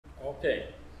Okay,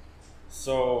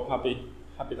 so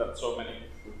happy that so many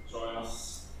could join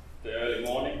us the early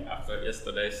morning after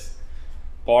yesterday's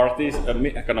parties,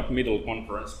 kind of middle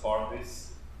conference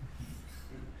parties.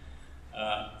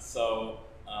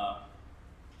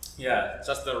 Yeah,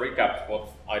 just a recap what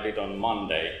I did on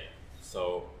Monday.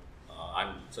 So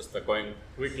I'm just going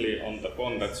quickly on the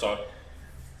content.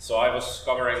 So I was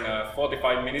covering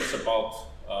 45 minutes about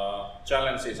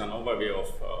challenges and overview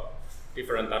of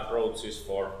different approaches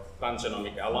for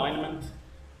pangenome alignment.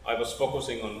 I was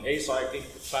focusing on acyclic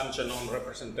pangenome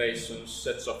representations,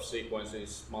 sets of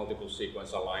sequences, multiple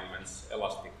sequence alignments,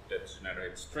 elastic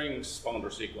degenerate strings, founder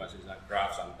sequences, and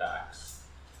graphs and tags.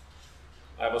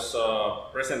 I was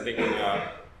presenting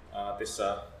this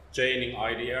chaining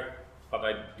idea, but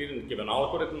I didn't give an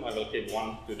algorithm. I will give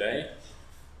one today.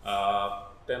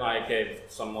 Then I gave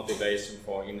some motivation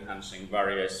for enhancing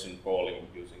variation calling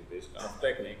using these kind of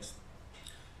techniques.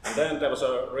 And then there was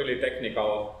a really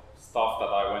technical stuff that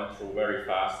I went through very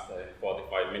fast in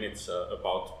 45 minutes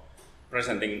about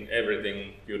presenting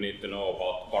everything you need to know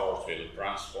about Barrow-Veli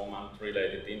transform and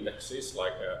related indexes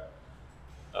like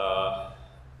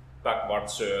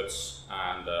backward search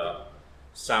and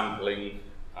sampling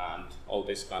and all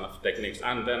these kind of techniques.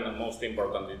 And then most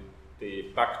importantly, the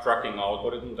backtracking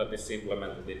algorithm that is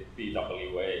implemented in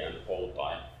PWA and hold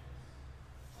time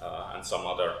and some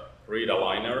other read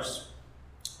aligners.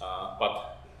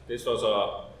 But this was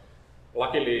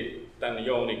luckily then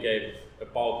Jouni gave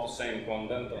about the same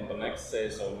content on the next day,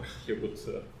 so you could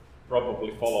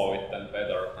probably follow it then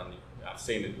better, and I've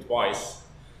seen it twice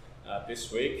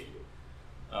this week.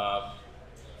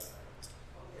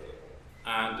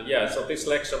 And yeah, so this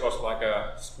lecture was like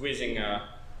squeezing a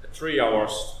 3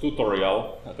 hours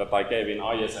tutorial that I gave in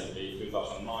ISMB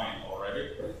 2009 already.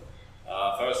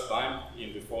 First time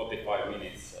into 45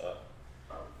 minutes.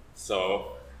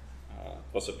 So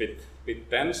it was a bit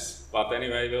tense, but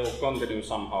anyway, we'll continue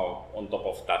somehow on top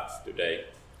of that today.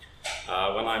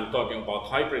 When I'm talking about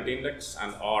hybrid index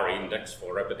and R index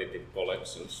for repetitive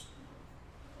collections.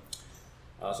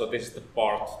 So this is the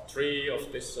part 3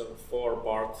 of this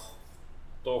 4-part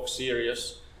talk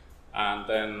series, and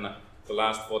then the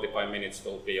last 45 minutes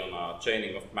will be on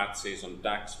chaining of matches on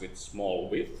tags with small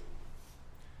width.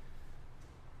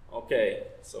 Okay,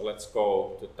 so let's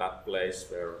go to that place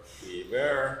where we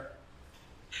were.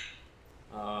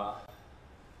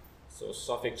 So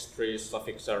suffix trees,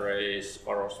 suffix arrays,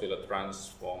 Barrow-Veli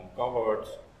transform covered.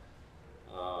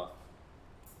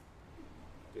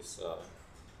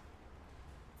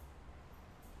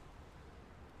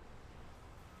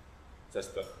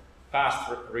 Just a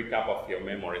fast recap of your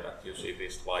memory that you see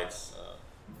these slides.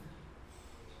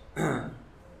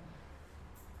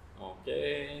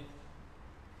 Okay.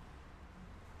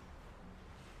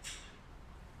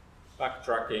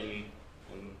 Backtracking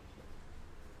on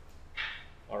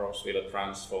Barrow-Veli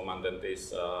transform, and then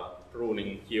these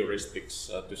pruning heuristics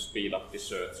to speed up the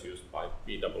search used by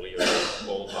PWA,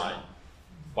 hold-time,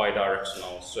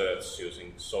 bidirectional search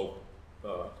using SOAP,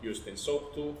 used in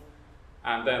SOAP 2.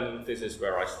 And then this is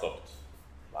where I stopped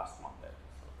last Monday.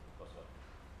 So it was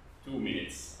a 2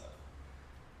 minutes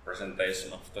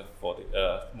presentation of the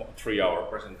 3-hour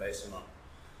presentation on,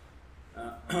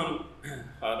 I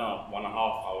don't know, 1.5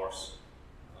 hours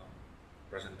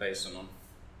presentation on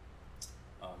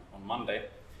Monday.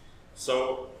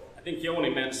 So I think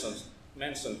Jouni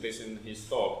mentioned this in his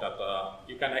talk that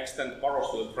you can extend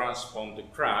Barrow-Veli transform to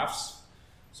graphs.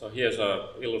 So here's an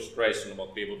illustration of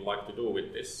what we would like to do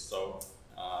with this. So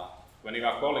when you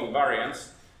are calling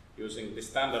variance using the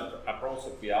standard approach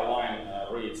that we align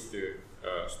reads to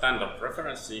standard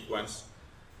reference sequence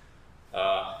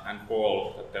and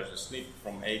call that there's a snip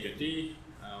from A to D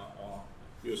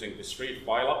using this read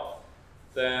pileup,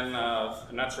 then a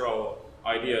natural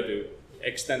idea to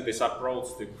extend this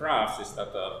approach to graphs is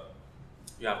that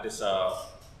you have this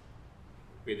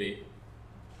really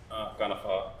kind of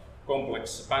a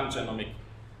complex pangenomic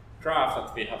graph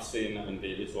that we have seen in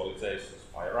the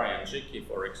visualizations by Ryan Schicke,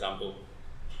 for example.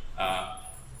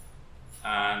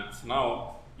 And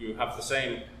now you have the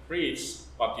same reads,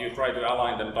 but you try to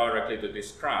align them directly to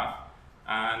this graph.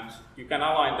 And you can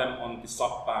align them on the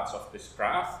subpaths of this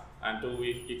graph and do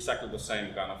exactly the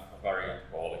same kind of variant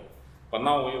calling. But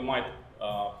now you might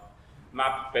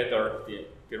map better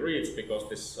the reads because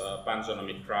this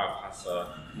pangenomic graph has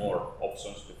more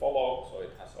options to follow, so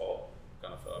it has all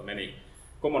kind of many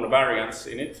common variants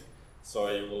in it, so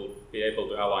you will be able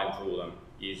to align through them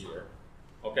easier.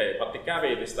 Okay, but the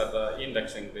caveat is that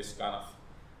indexing this kind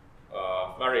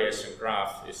of variation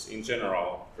graph is in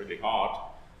general pretty hard.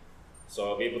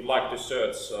 So we would like to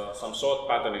search some short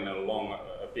pattern in a long,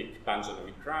 big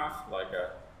pangenomic graph, like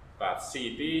a path path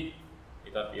CT,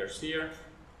 it appears here.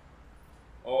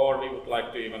 Or we would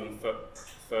like to even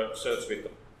search with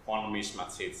one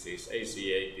mismatch, it is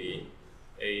ACAT,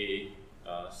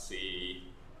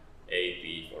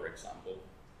 ACAT, for example,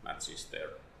 matches there.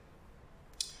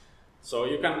 So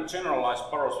you can generalize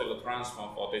Barrow-Wheeler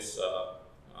transform for this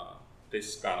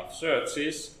kind of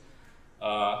searches.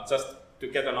 Just to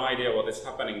get an idea what is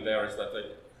happening there is that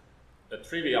a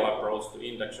trivial approach to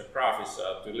index a graph is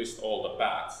to list all the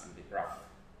paths in the graph,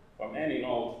 from any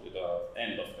node to the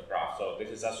end of the graph. So this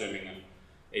is assuming an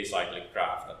acyclic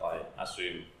graph that I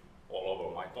assume all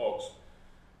over my talks.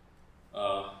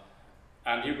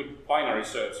 And you could binary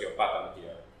search your pattern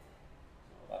here.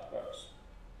 So that works.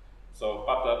 So,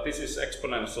 but this is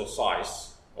exponential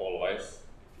size always,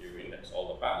 if you index all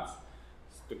the paths.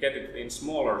 To get it in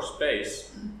smaller space,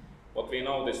 what we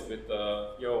noticed with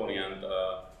Jouni and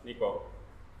Nico,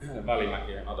 Veli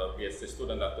Makinen, another PhD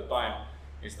student at the time,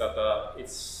 is that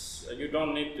you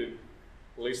don't need to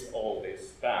list all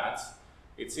these paths.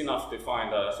 It's enough to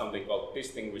find something called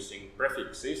distinguishing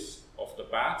prefixes of the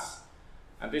paths,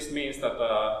 and this means that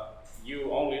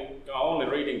you are only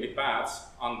reading the paths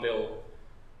until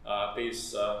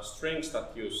these strings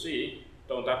that you see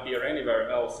don't appear anywhere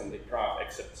else in the graph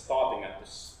except starting at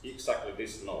exactly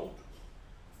this node.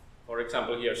 For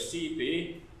example, here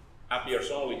CT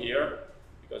appears only here,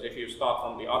 because if you start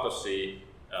from the other C,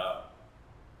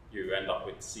 you end up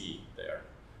with C there.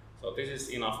 So this is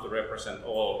enough to represent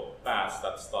all paths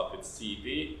that start with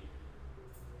CT.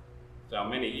 There are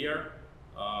many here.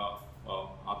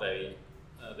 Well, are they?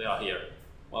 They are here.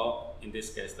 Well, in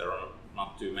this case, there are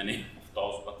not too many of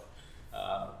those,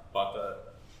 but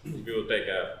if you take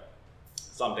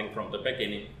something from the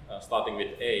beginning, starting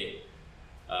with A,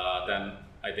 then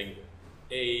I think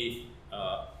A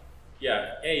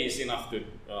is enough to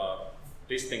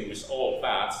distinguish all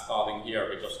paths starting here,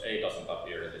 because A doesn't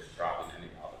appear in this graph in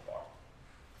any other part.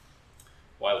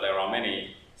 While there are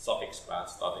many suffix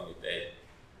paths starting with A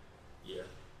here.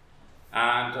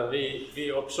 And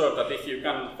we observe that if you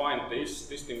can find these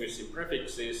distinguishing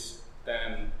prefixes,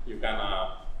 then you can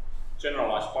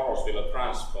generalize Barrow-Wheeler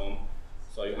transform.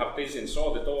 So you have this in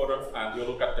sorted order, and you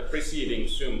look at the preceding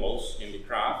symbols in the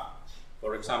graph.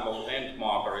 For example, end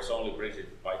marker is only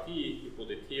preceded by T, you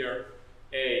put it here.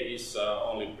 A is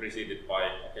only preceded by,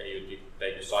 okay, you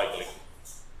take a cyclic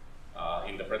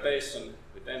interpretation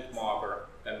with end marker.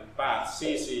 Then path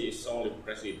CC is only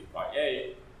preceded by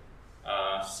A.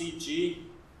 CG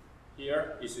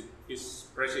here is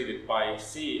preceded by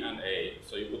C and A,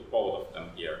 so you put both of them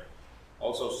here.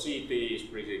 Also CT is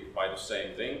preceded by the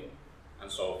same thing,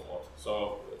 and so forth.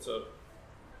 So it's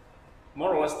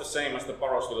more or less the same as the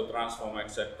Barrow-Wheeler transform,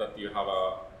 except that you have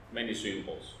many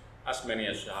symbols, as many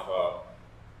as you have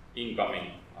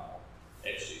incoming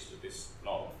edges to this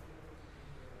node.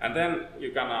 And then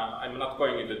you can, I'm not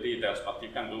going into details, but you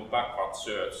can do backward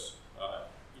search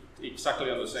exactly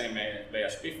on the same way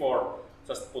as before,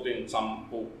 just put in some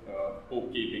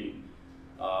bookkeeping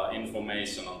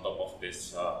information on top of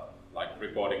this, like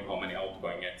recording how many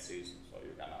outgoing edges, so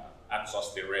you can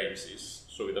adjust the ranges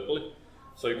suitably.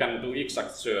 So you can do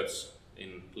exact search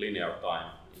in linear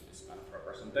time in this kind of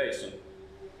representation.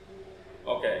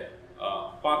 Okay,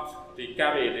 but the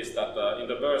caveat is that in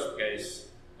the worst case,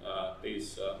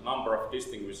 this number of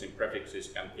distinguishing prefixes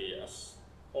can be as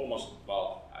almost,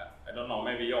 well, I don't know,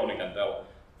 maybe Jouni can tell,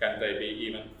 can they be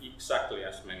even exactly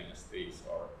as many as these,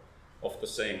 or of the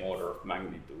same order of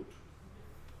magnitude?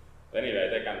 Anyway,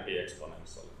 they can be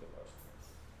exponential in the worst case.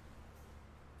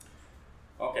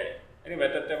 Okay, anyway,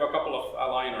 there were a couple of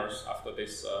aligners after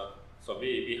this. So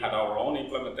we had our own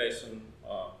implementation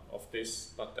of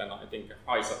this, but then I think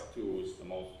HiSat 2 is the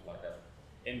most like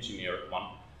an engineered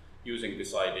one using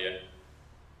this idea.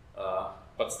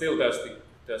 But still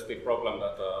there's the problem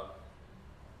that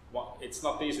it's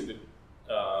not easy to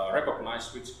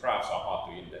recognize which graphs are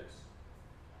hard to index.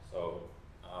 So,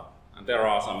 and there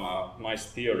are some nice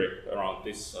theory around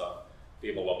this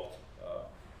developed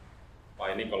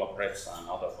by Nicola Prezza and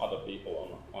other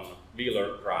people on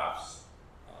Wheeler graphs.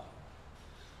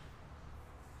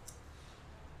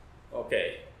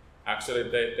 Okay, actually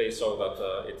they show that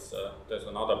there's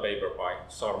another paper by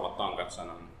Sarma Tangatsan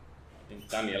and I think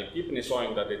Daniel Kipni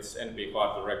showing that it's NP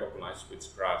hard to recognize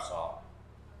which graphs are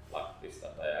like this,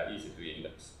 that they are easy to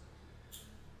index.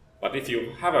 But if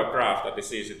you have a graph that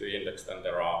is easy to index, then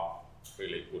there are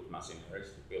really good machineries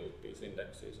to build these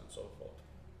indexes and so forth.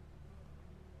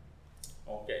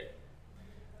 Okay.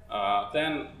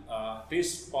 Then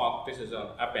this part, this is an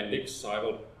appendix, so I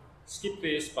will skip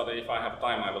this, but if I have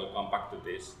time I will come back to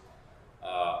this.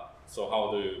 So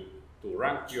how to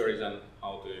rank queries and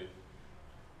how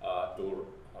to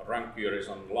rank queries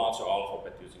on larger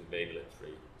alphabet using wavelet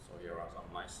tree. So here are some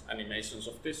nice animations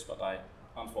of this, but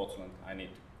unfortunately I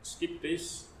need to skip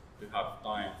this to have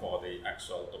time for the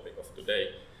actual topic of today.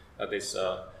 That is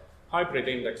hybrid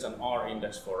index and R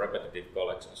index for repetitive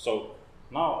collections. So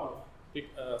now,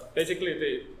 basically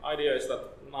the idea is that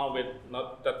now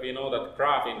that we know that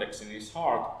graph indexing is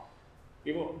hard,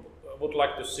 we would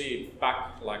like to see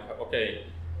back, like, okay,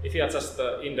 if you are just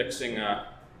indexing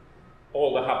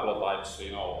all the haplotypes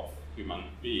we know of human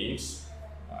beings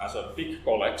as a big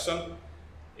collection,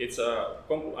 it's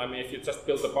I mean, if you just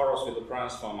build a Barrow-Wheeler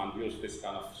transform and use this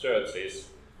kind of searches,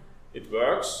 it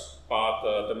works,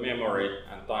 but the memory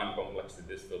and time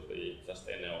complexities will be just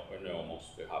enormous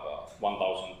to have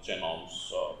 1,000 genomes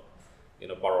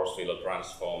in a Barrow-Wheeler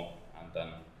transform and then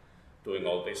doing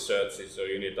all these searches. So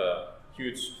you need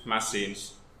huge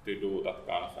machines to do that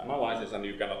kind of analysis, and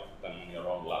you cannot do them on your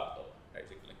own laptop,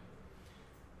 basically.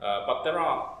 But there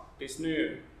are these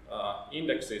new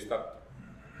indexes that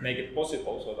make it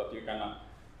possible so that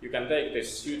you can take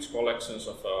these huge collections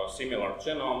of similar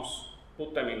genomes,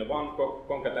 put them in one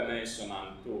concatenation,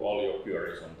 and do all your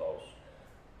queries on those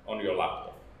on your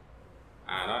laptop.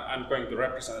 And I'm going to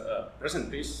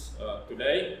present this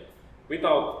today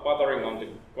without bothering on the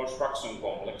construction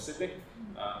complexity.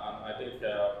 And I think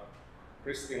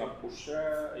Christina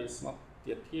Boucher is not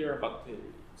yet here, but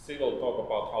she will talk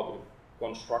about how to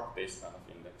construct these kind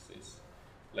of indexes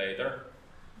later.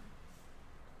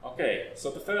 Okay,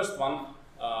 so the first one,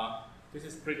 this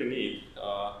is pretty neat.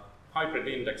 Hybrid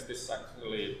index, this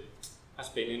actually has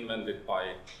been invented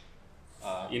by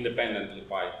independently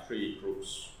by 3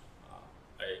 groups.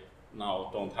 I now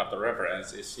don't have the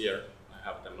references here, I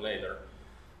have them later.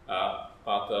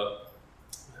 But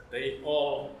they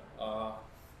all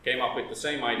came up with the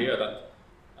same idea that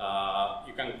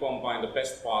you can combine the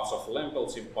best parts of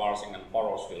Lempel-Zip parsing and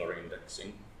Barrow-Wheeler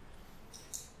indexing.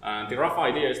 And the rough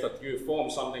idea is that you form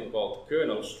something called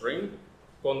kernel string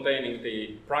containing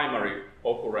the primary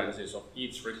occurrences of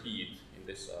each repeat in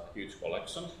this huge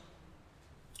collection.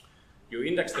 You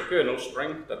index the kernel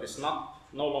string that is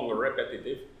no longer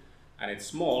repetitive and it's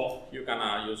small. You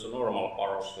can use a normal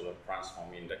Barrow-Wheeler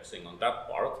transform indexing on that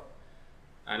part.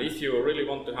 And if you really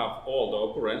want to have all the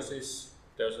occurrences,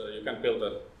 you can build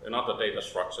another data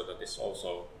structure that is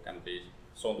also can be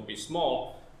shown to be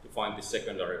small to find the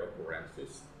secondary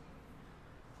occurrences.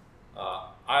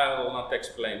 I'll not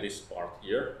explain this part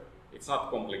here. It's not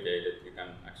complicated. You can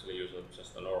actually use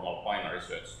just a normal binary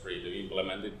search tree to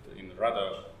implement it in a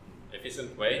rather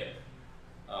efficient way.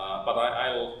 But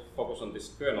I'll focus on this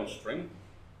kernel string.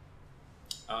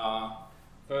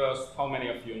 First, how many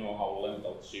of you know how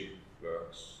Lempel-Zip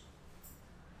works?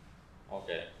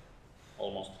 Okay,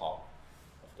 almost half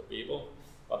of the people.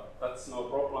 But that's no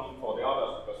problem for the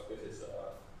others, because this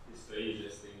is the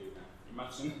easiest thing you can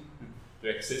imagine to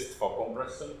exist for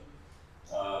compression.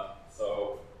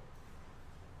 So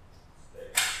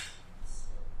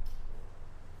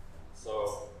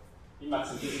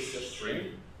imagine this is your string,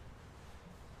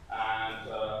 and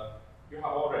you have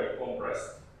already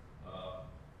compressed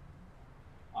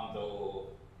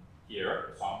until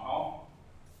here somehow,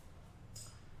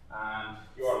 and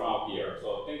you are now here.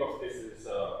 So think of this as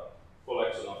a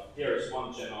collection of, here is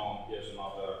one genome, here's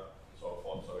another, and so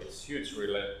forth. So it's huge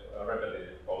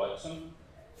repetitive collection.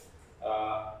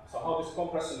 So how this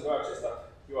compression works is that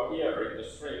you are here in the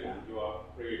string and you are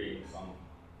reading some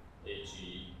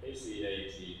AC,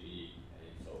 AG, B,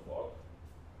 and so forth.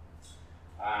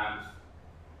 And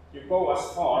you go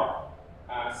as far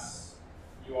as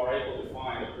you are able to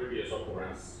find a previous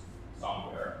occurrence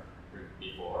somewhere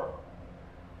before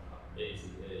A,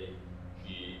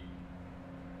 G,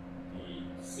 B,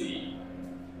 C,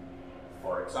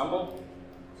 for example.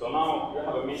 So now you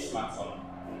have a mismatch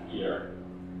on here,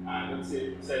 and let's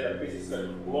say that this is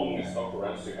the longest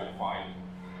occurrence you can find,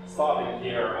 starting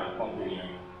here and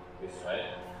continuing this way.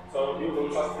 So you will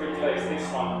just replace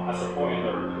this one as a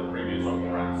pointer to the previous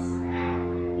occurrence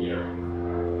here.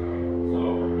 So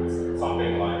it's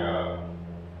something like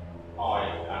I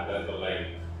and then the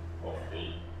length of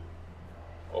the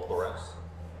occurrence.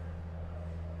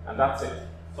 And that's it.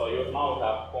 So you now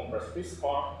have compressed this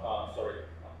part, sorry,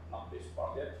 not this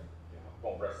part yet. You have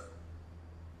compressed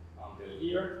until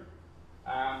here.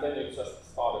 And then you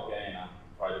just start again and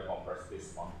try to compress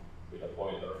this one with a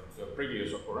pointer to your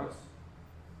previous occurrence.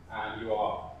 And you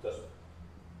are just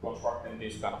constructing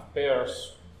these kind of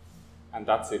pairs, and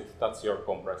that's it. That's your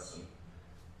compression.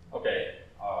 Okay,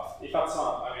 if that's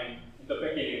not, I mean, in the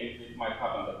beginning it might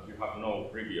happen that you have no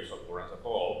previous occurrence at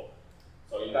all.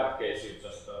 So in that case, you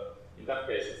just in that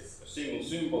case it's a single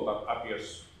symbol that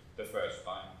appears the first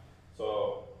time.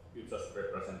 So you just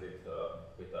represent it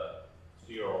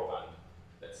 0 and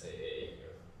let's say A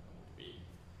here would be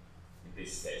in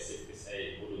this case if this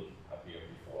A wouldn't appear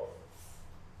before.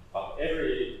 But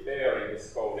every pair in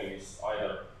this coding is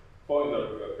either pointer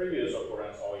to a previous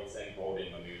occurrence or it's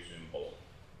encoding a new symbol.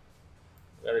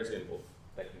 Very simple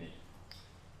technique.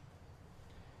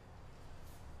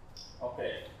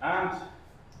 Okay, and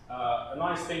a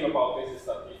nice thing about this is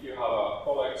that if you have a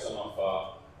collection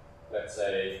of, let's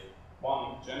say,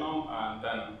 one genome and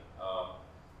then,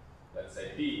 let's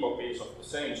say, D copies of the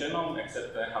same genome,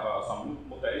 except they have some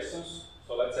mutations.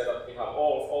 So let's say that we have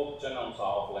all the genomes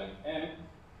are of length n,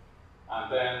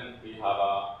 and then we have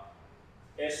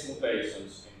S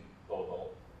mutations in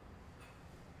total.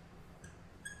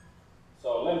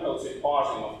 So length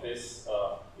parsing of this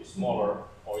is smaller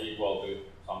or equal to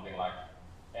something like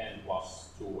n plus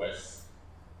 2s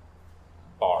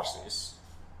parses.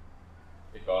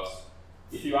 Because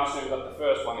if you assume that the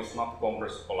first one is not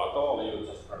compressible at all, you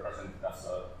just represent it as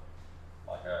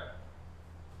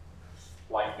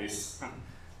like this,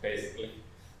 basically.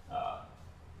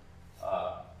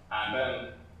 And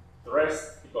then the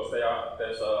rest, because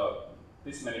there's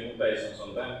this many mutations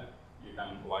on them, you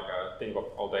can think of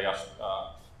how they are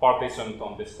partitioned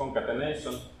on this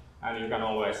concatenation, and you can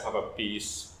always have a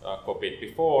piece copied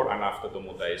before and after the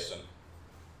mutation.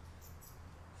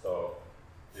 So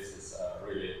this is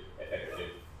really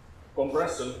effective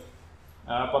compression.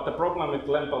 But the problem with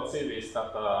lempel-ziv is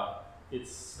that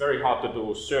it's very hard to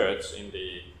do search in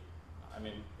the. I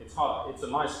mean, it's hard. It's a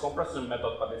nice compression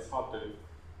method, but it's hard to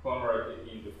convert it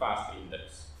into fast index.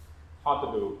 It's hard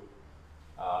to do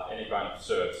any kind of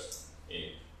search in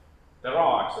it. There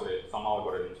are actually some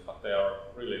algorithms, but they are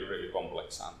really, really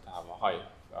complex and have a high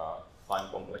time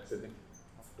complexity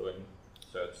of doing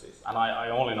searches. And I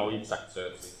only know exact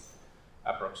searches.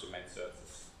 Approximate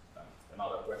searches, that's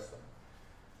another question.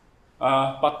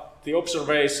 But the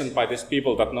observation by these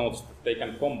people that noticed that they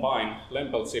can combine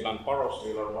lempel-ziv and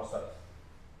Barrow-Wheeler was that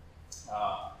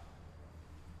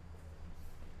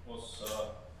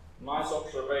nice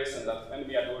observation that when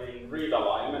we are doing read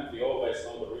alignment, we always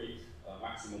know the read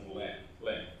maximum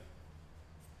length.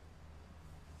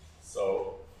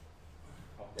 So,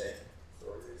 okay,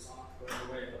 sorry, these are not going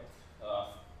away, but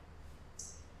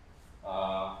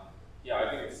yeah, I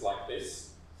think it's like this.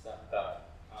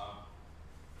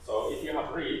 So if you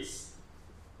have reads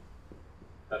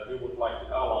that you would like to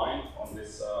align on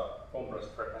this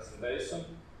compressed representation,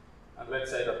 and let's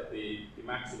say that the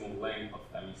maximum length of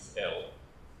them is L.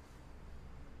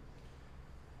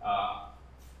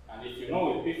 And if you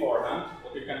know it beforehand,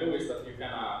 what you can do is that you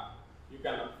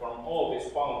can from all these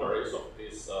boundaries of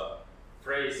these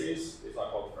phrases, these are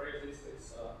called phrases,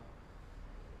 these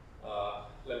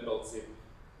lempel-ziv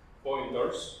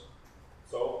pointers.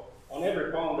 So on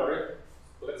every boundary,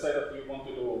 let's say that you want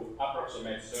to do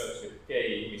approximate search with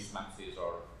k mismatches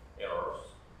or errors.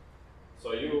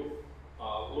 So you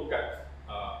look at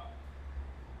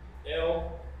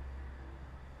L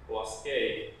plus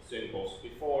k symbols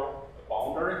before the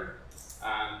boundary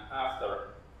and after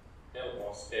L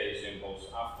plus k symbols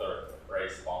after the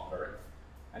phrase boundary.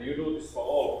 And you do this for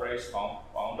all phrase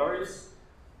boundaries.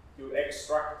 You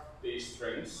extract these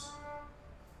strings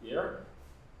here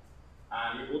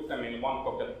and you put them in one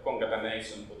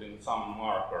concatenation, putting some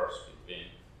markers between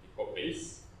the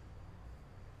copies.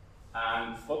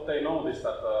 And what they notice is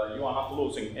that you are not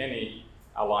losing any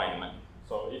alignment.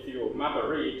 So if you map a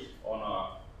read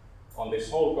on this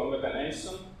whole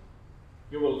concatenation,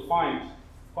 you will find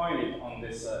it on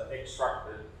this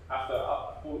extracted after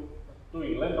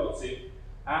doing lempel-ziv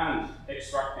and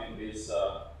extracting these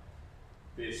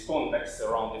contexts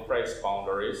around the phrase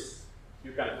boundaries.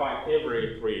 You can find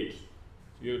every read.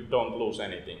 You don't lose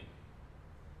anything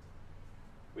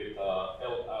with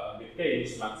k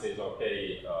mismatches or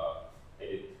k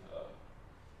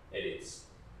edits.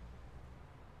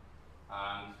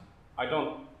 And I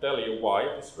don't tell you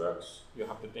why this works. You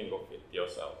have to think of it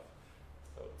yourself.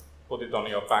 So put it on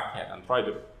your back head and try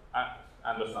to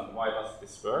understand why does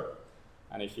this work.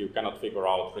 And if you cannot figure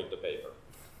out, read the paper.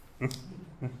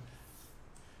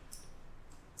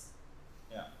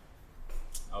 Yeah.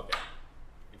 Okay.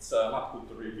 It's not good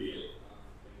to reveal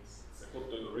things. It's good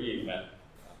to reinvent.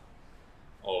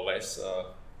 Always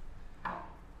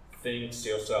things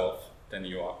yourself, then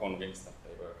you are convinced that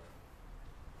they work.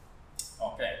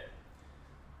 Okay.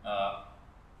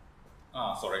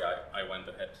 Sorry, I went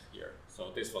ahead here.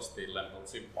 So this was the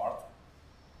lempel-ziv part.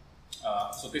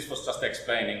 So this was just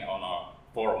explaining on our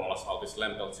formulas how this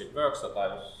lempel-ziv works that I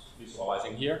was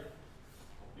visualizing here.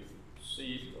 You can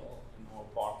see it all in all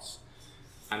parts.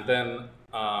 And then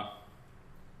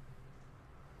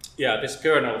yeah, this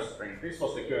kernel string, this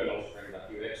was the kernel string that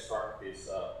you extract this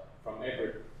from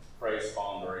every phrase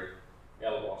boundary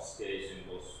L plus k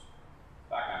symbols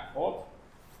back and forth,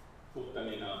 put them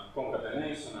in a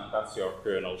concatenation, and that's your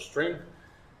kernel string.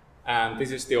 And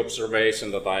this is the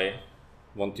observation that I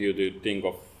want you to think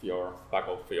of your back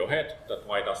of your head, that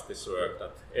why does this work,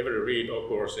 that every read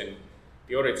occurs in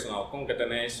the original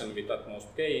concatenation with at most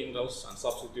k indels and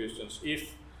substitutions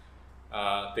if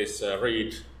this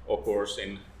read occurs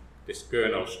in this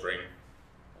kernel string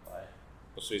that I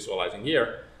was visualizing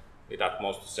here with at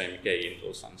most the same k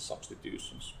indels and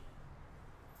substitutions.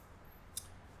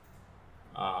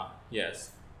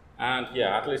 Yes, and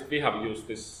yeah, at least we have used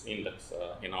this index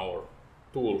in our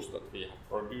tools that we have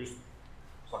produced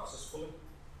successfully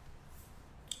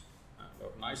and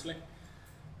worked nicely.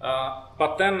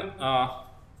 But then,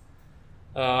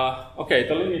 okay,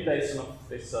 the limitation of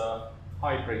this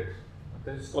hybrid,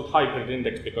 this is called hybrid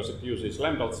index because it uses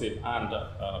Lempel-zip and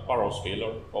Barrow's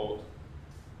feeler both.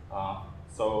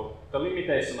 So the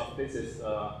limitation of this is,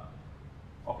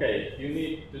 okay, you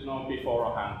need to know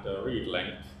beforehand the read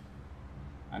length.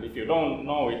 And if you don't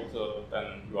know it,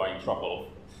 then you are in trouble.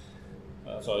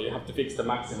 So you have to fix the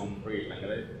maximum read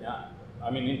length. Yeah. I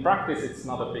mean, in practice, it's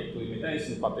not a big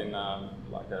limitation, but in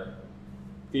like a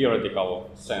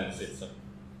theoretical sense, it's a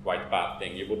quite bad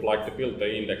thing. You would like to build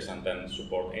the index and then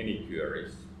support any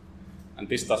queries, and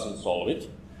this doesn't solve it.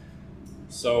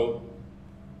 So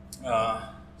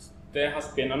there has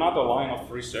been another line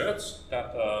of research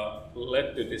that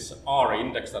led to this R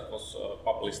index that was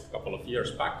published a couple of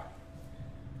years back.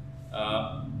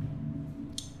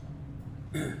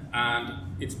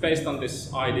 And it's based on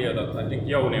this idea that I think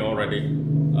Jouni already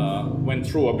went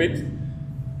through a bit.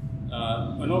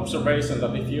 An observation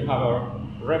that if you have a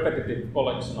repetitive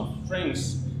collection of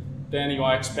strings, then you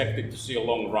are expected to see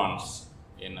long runs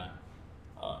in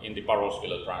the Barrow's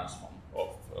feeler transform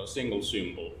of a single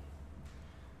symbol.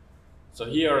 So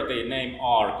here the name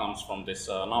R comes from this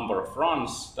number of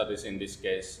runs, that is in this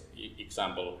case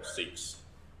example 6.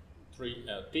 Three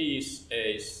T's,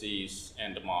 A's, C's,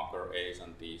 end marker A's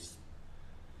and T's.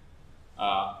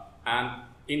 And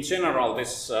in general,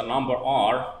 this number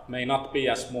R may not be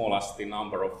as small as the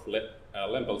number of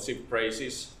Lempel-zip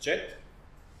phrases Z.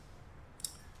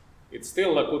 It's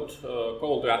still a good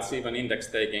goal to achieve an index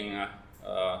taking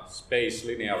space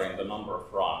linear in the number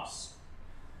of runs.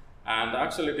 And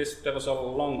actually, there was a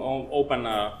long open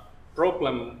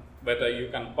problem whether you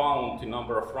can bound the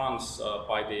number of runs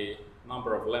by the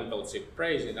number of Lempel-zip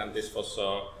phrases, and this was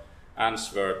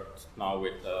answered now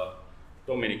with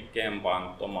Dominic Kempa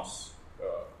and Thomas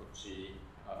Kutsi.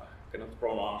 I cannot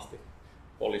pronounce the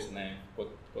Polish name,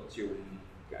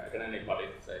 can anybody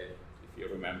say if you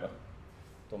remember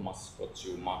Thomas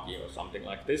Kotsiumaki or something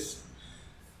like this?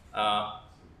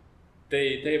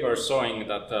 They were showing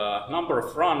that number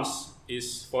of runs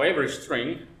is for every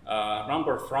string,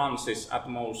 number of runs is at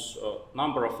most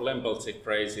number of Lempel-zip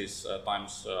phrases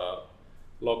times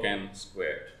log n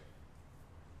squared.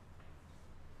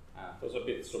 It was a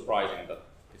bit surprising that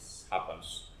this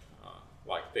happens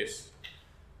like this.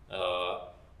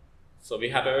 So we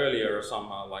had earlier some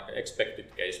like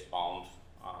expected case bound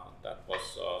that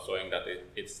was showing that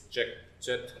it's z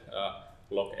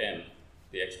log n,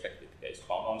 the expected case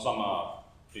bound on some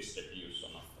distribution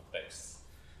of the text.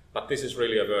 But this is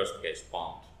really a worst case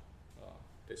bound,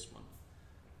 this one.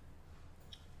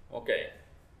 Okay.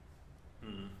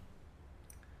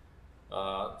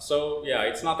 So yeah,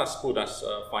 it's not as good as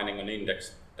finding an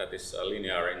index that is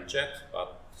linear in Z,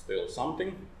 but still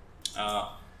something.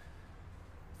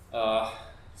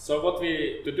 So what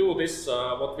we need to do is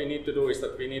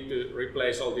that we need to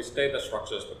replace all these data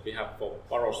structures that we have for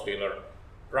Barrow's feeler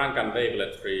rank and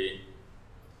wavelet tree.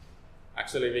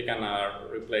 Actually, we can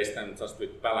replace them just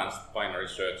with balanced binary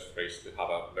search trees to have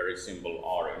a very simple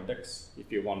R index.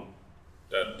 If you want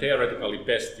the theoretically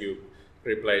best, you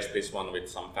replace this one with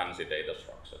some fancy data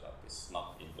structure that is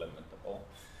not implementable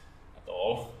at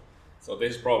all. So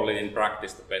this is probably in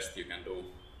practice the best you can do.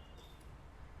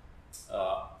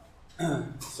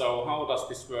 So how does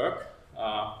this work?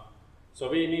 So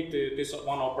we need this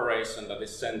one operation that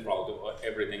is central to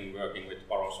everything working with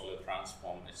Barrow's feeler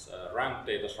transform is rank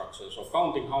data structure. So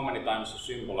counting how many times a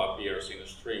symbol appears in a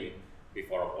string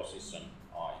before a position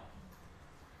I.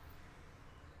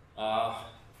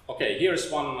 Okay, here's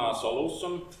one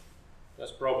solution.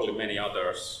 There's probably many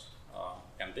others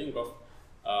you can think of.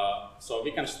 So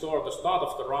we can store the start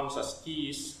of the runs as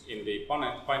keys in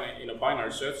a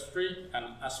binary search tree, and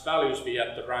as values we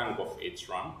add the rank of each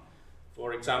run.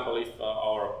 For example, if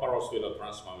our Barrow's feeler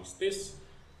transform is this,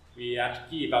 we add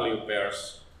key value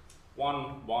pairs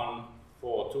 1, 1,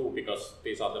 4, 2, because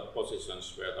these are the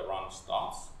positions where the run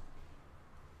starts.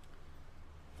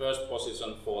 First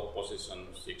position, fourth position,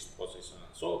 sixth position,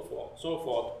 and so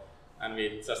forth. And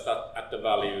we just at the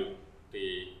value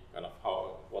the kind of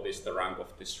what is the rank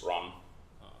of this run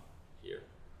here.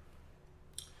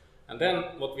 And then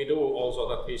what we do also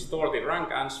that we store the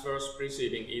rank answers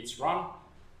preceding each run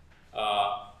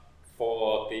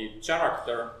for the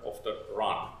character of the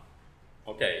run.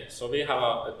 Okay, so we have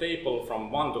a table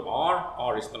from 1 to R.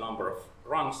 R is the number of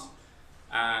runs,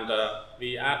 and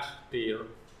we add the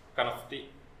kind of the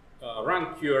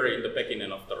rank query in the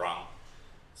beginning of the run.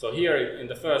 So here in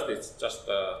the first it's just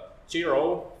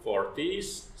 0 for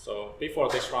T's. So before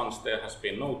this run there has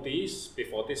been no T's.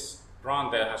 Before this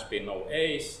run there has been no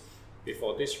A's.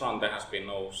 Before this run there has been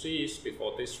no C's.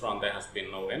 Before this run there has been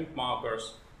no end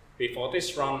markers. Before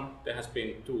this run there has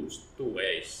been two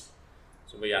A's.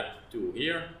 So we add 2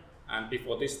 here, and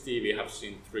before this T we have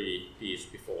seen 3 T's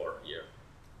before here.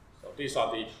 So these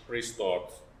are the restored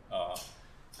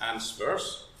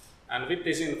answers. And with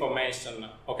this information,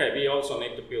 okay, we also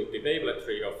need to build the wavelet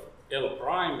tree of L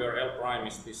prime, where L prime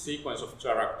is the sequence of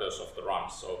characters of the run.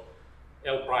 So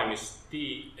L prime is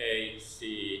T, A,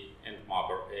 C, end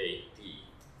marker A, T.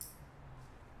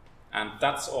 And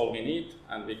that's all we need,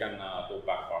 and we can do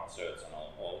backward search and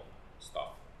all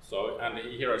stuff. So, and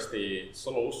here is the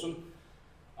solution.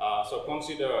 So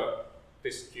consider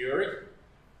this query.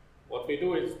 What we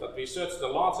do is that we search the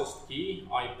largest key,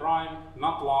 I prime,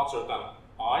 not larger than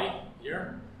I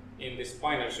here in this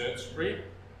binary search tree,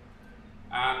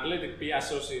 and let it be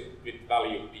associated with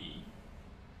value P.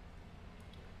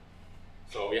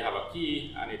 So we have a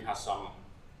key and it has some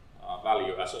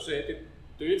value associated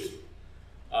to it.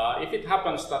 If it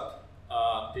happens that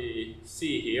the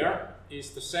C here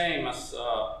is the same as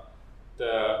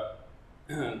the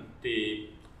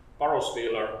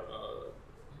Barrows-Wheeler,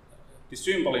 the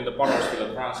symbol in the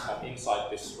Barrows-Wheeler transform inside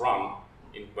this run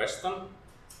in question,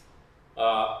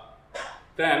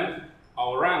 then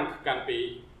our rank can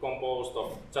be composed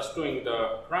of just doing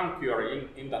the rank query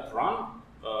in that run,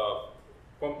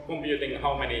 computing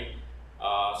how many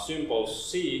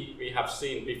symbols C we have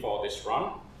seen before this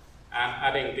run, and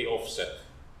adding the offset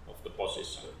of the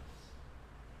position.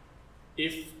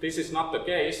 If this is not the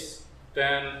case,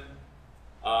 then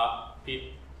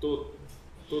we do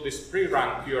this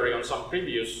pre-rank query on some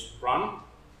previous run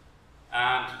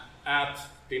and add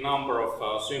the number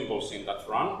of symbols in that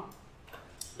run,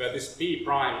 where this P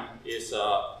prime is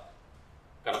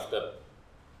kind of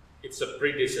it's a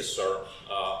predecessor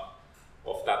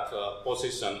of that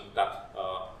position that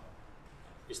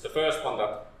is the first one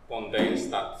that contains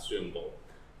that symbol.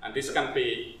 And this can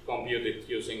be computed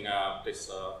using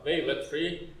this wavelet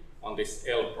tree on this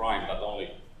L prime that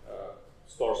only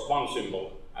stores one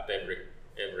symbol at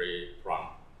every run.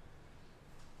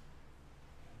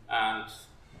 And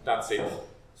that's it.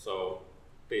 So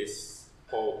these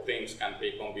whole things can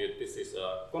be computed. This is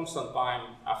a constant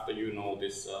time after you know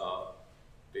this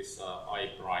I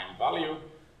prime value,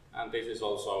 and this is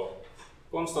also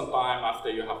constant time after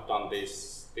you have done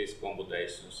these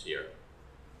computations here.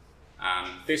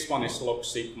 And this one is log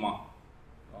sigma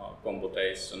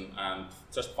computation, and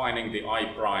just finding the I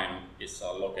prime is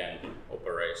a log n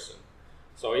operation.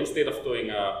 So instead of doing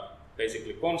a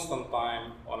basically constant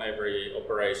time on every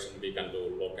operation, we can do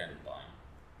log n time.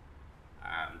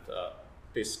 And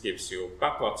this gives you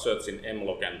backward search in m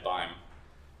log n time.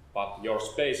 But your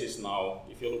space is now,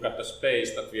 if you look at the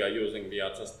space that we are using, we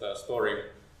are just storing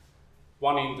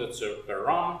one integer per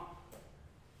run,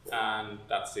 and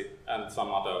that's it, and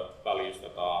some other values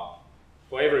that are,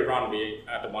 for every run we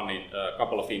add a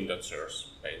couple of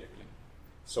integers basically.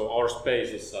 So our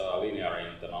space is linear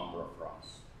in the number of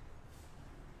runs.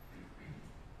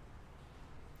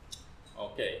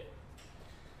 Okay.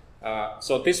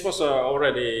 So this was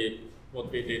already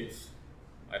what we did,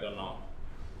 I don't know,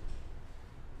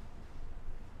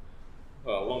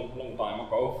 a long time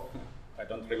ago. I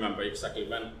don't remember exactly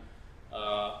when.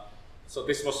 So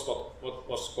this was what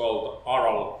was called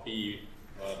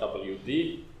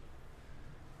RLPWD,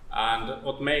 and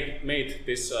what made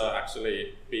this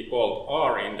actually be called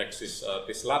R index is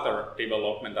this latter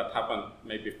development that happened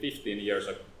maybe 15 years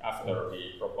after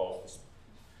we proposed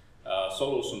this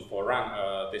solution for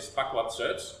this backward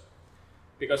search,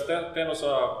 because there was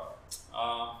a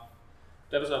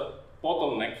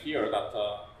bottleneck here that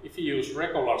if you use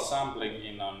regular sampling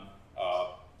in an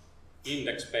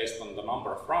index based on the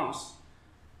number of runs,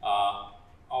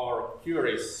 our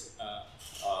queries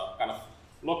kind of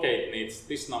locate needs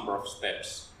this number of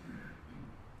steps.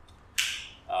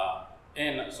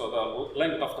 N, so the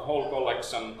length of the whole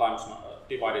collection times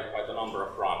divided by the number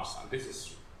of runs, and this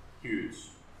is huge.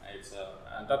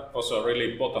 And that was a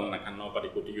really bottleneck, and nobody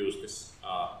could use this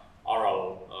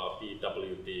RL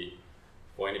PWD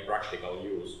for any practical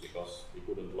use because we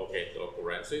couldn't locate the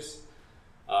occurrences.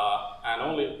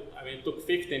 And it took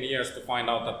 15 years to find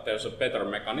out that there's a better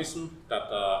mechanism that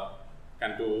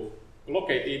can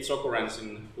locate each occurrence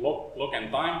in log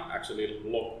n time, actually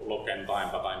log n time,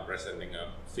 but I'm presenting a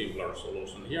simpler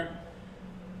solution here.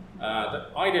 The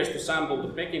idea is to sample the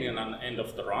beginning and end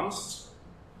of the runs,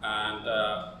 and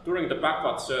during the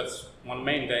backward search one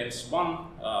maintains one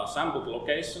sampled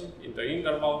location in the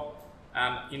interval,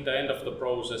 and in the end of the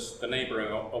process the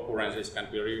neighboring occurrences can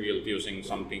be revealed using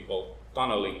something called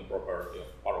tunneling property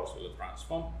of Barrows-Wheeler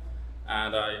transform.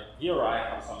 And here I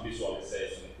have some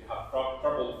visualization. If you have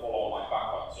trouble to follow my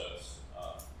backward search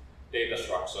data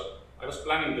structure, I was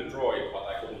planning to draw it, but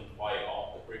I couldn't wipe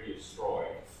out the previous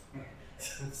drawing.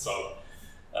 So,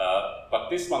 but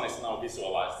this one is now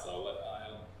visualized, so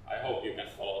I hope you can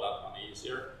follow that one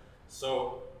easier.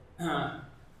 So,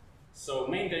 so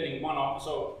maintaining one.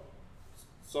 So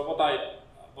what I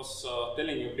was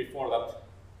telling you before, that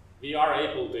we are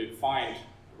able to find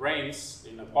range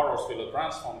in a Barrows-Wheeler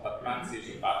transform that matches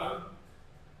a pattern,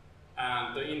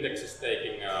 and the index is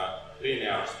taking a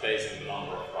linear spacing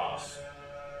number of runs.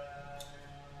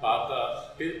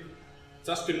 But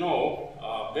just to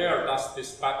know where does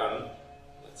this pattern,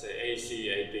 let's say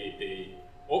ACADD,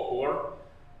 occur,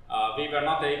 we were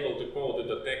not able to go to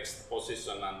the text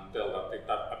position and tell that it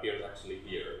appears actually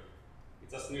here. We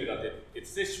just knew that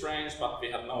it's this range, but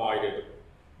we had no idea to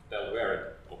tell where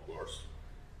it occurs.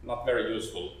 Not very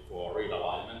useful for read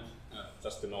alignment,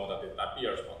 just to know that it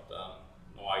appears, but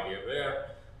no idea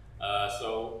where.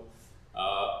 So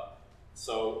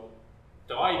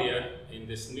the idea in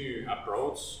this new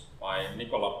approach by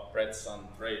Nicola Pretz and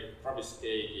Travis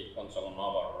Keiki, Gonzalo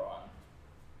Navarro,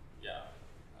 and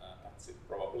that's it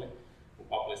probably, who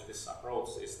published this approach,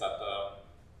 is that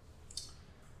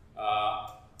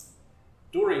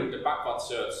during the backward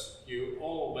search, you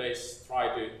always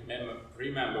try to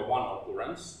remember one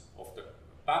occurrence of the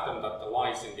pattern that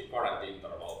lies in the current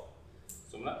interval.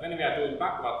 So when we are doing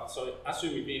backward, so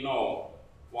assuming we know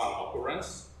one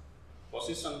occurrence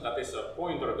position, that is a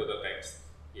pointer to the text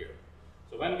here.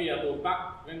 So when we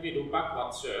do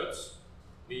backward search,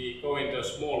 we go into a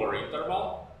smaller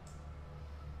interval,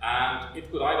 and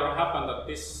it could either happen that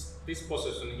this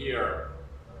position here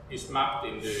is mapped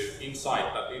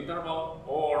inside that interval,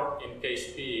 or in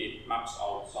case B, it maps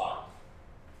outside.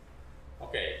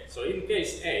 Okay, so in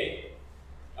case A,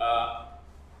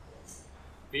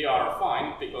 we are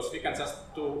fine because we can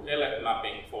just do LF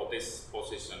mapping for this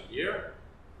position here,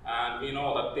 and we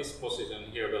know that this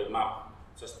position here will map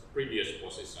just previous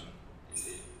position in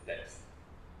the text.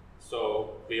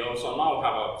 So we also now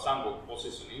have a sampled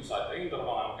position inside the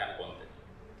interval and can continue.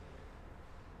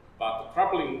 But the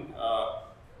troubling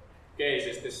case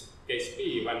is this case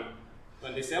B,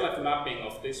 when this LF mapping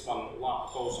of this one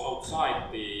goes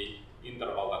outside the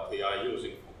interval that we are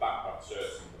using for backward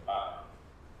searching the pattern.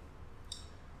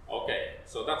 Okay,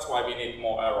 so that's why we need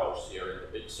more arrows here in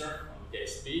the picture on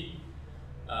case B.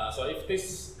 So if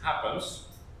this happens,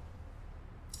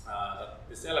 that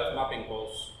this LF mapping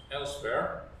goes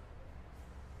elsewhere,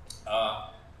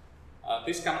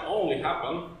 this can only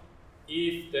happen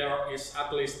if there is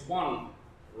at least one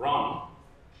run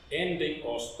ending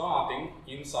or starting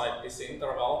inside this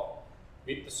interval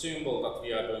with the symbol that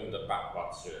we are doing the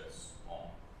backward search on.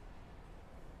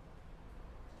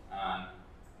 And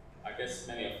I guess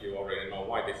many of you already know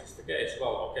why this is the case.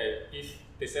 Well, okay, if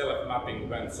this LF mapping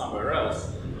went somewhere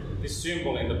else, this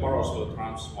symbol in the Barrows-Wheeler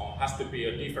transform has to be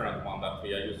a different one that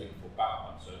we are using for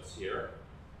backward search here.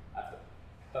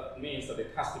 That means that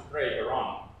it has to break a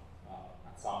run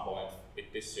at some point with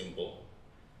this symbol.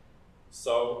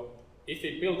 So if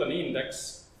we build an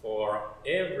index for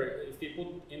if we put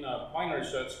in a binary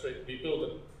search tree, we build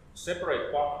a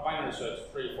separate binary search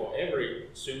tree for every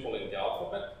symbol in the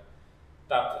alphabet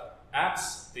that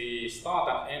adds the start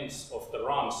and ends of the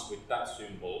runs with that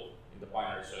symbol in the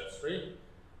binary search tree.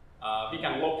 We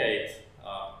can locate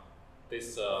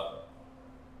this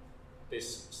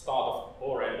start of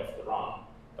or end of the run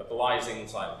that lies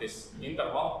inside this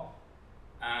interval,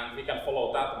 and we can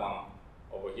follow that one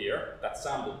over here, that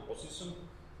sampled position,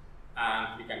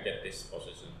 and we can get this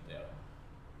position there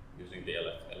using the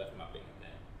LF mapping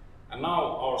again. And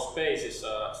now our space is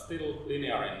still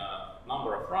linear in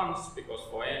number of runs, because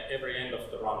for every end of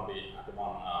the run we add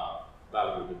one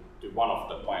value to one of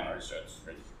the binary search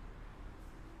trees.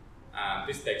 And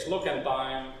this takes log n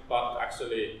time, but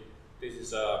actually this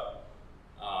is a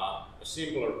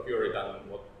simpler query than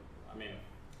what,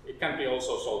 it can be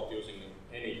also solved using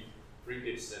any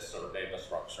predecessor data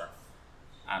structure,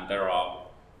 and there are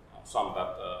some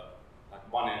that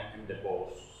like one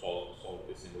MDepose solve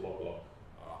this in log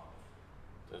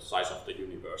the size of the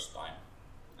universe time,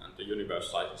 and the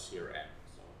universe size is here n,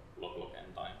 so log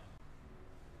n time.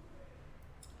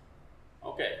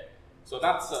 Okay, so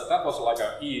that was like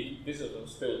this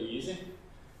is still easy.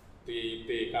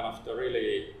 The kind of the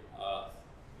really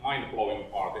mind-blowing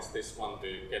part is this one,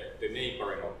 to get the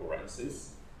neighboring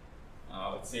occurrences.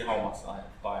 Let's see how much I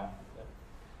have time.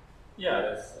 Yeah,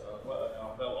 that's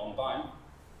well on time.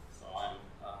 So I'm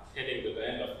heading to the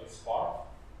end of this part.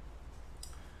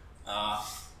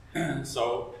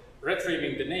 So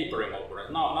retrieving the neighboring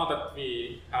occurrence. Now that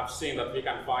we have seen that we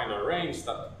can find a range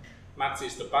that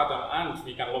matches the pattern and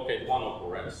we can locate one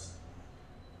occurrence,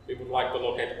 we would like to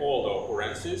locate all the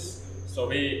occurrences. So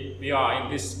we are in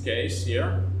this case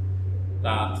here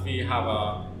that we have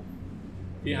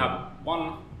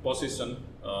one position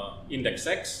index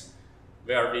x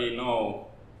where we know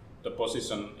the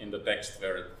position in the text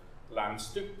where it lands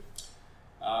to.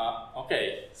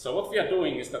 Okay, so what we are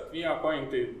doing is that we are going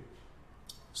to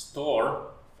store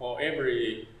for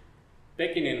every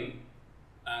beginning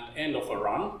and end of a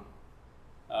run.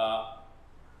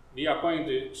 We are going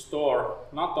to store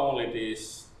not only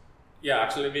these. Yeah,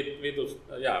 actually, we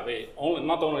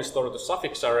not only store the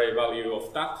suffix array value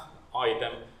of that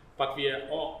item, but we are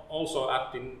also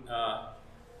adding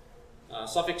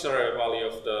suffix array value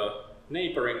of the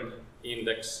neighboring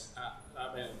index,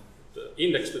 the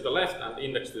index to the left and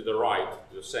index to the right,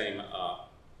 the same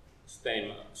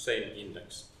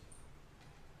index.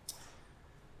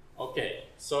 Okay,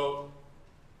 so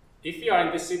if we are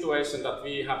in this situation that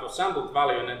we have a sampled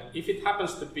value, and if it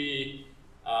happens to be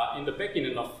in the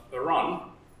beginning of a run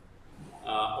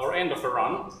or end of a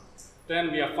run,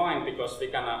 then we are fine, because we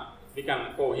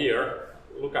can go here,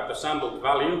 look at the sampled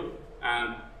value,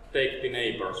 and take the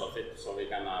neighbors of it. So we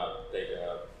can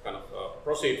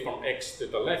proceed from x to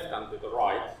the left and to the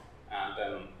right, and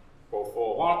then go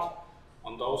forward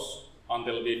on those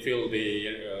until we fill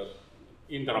the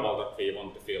interval that we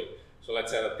want to fill. So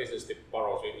let's say that this is the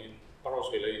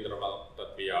Barrows-Vili interval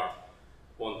that we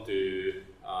want to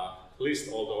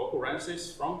list all the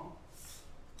occurrences from.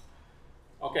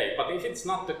 Okay, but if it's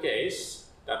not the case,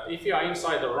 that if you are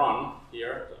inside the run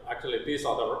here, actually these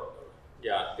are the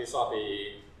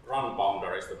run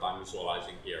boundaries that I'm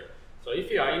visualizing here. So if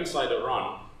you are inside the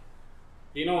run,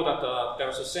 we know that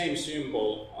there's the same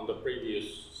symbol on the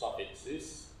previous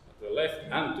suffixes, to the left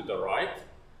and to the right.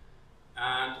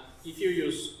 And if you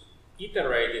use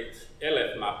iterated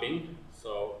LF mapping,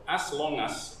 so as long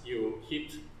as you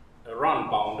hit a run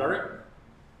boundary,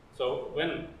 so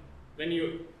when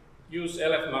you use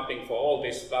LF mapping for all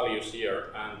these values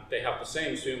here and they have the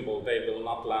same symbol, they will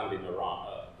not land in a run,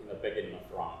 in the beginning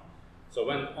of run. So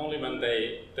only when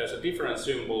there's a different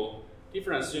symbol in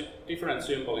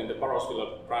the Barrows-Vili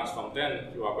transform,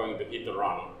 then you are going to hit a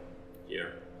run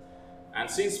here. And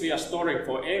since we are storing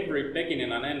for every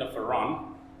beginning and end of a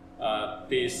run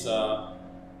these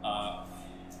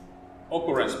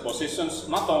occurrence positions,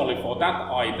 not only for that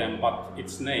item but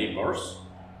its neighbors.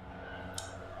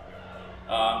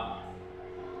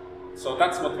 So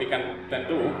that's what we can then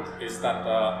do, is that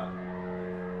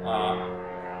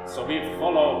so we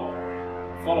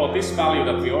follow this value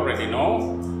that we already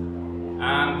know,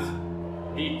 and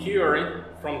we query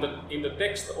in the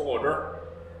text order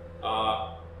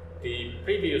the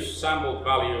previous sampled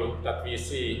value that we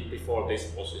see before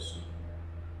this position,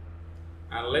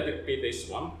 and let it be this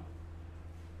one.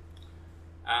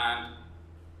 And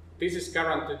this is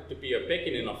guaranteed to be a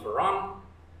beginning of a run.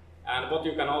 And what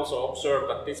you can also observe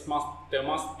that there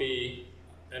must be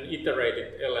an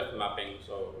iterated LF mapping,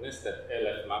 so nested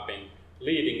LF mapping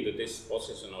leading to this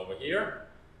position over here.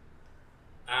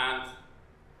 And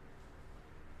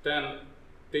then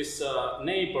this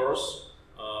neighbors,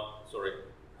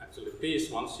 actually these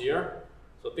ones here.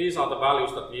 So these are the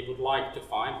values that we would like to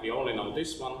find. We only know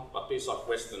this one, but these are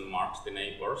question marks, the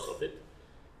neighbors of it.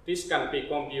 This can be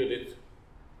computed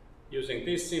using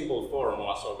these simple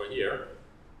formulas over here.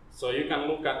 So you can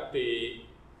look at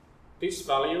this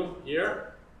value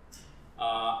here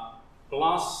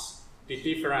plus the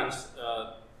difference,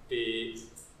 the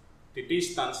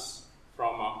distance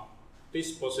from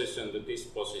this position to this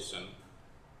position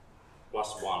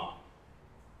plus 1.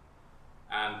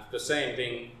 And the same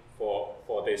thing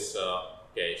for this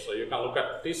case. So you can look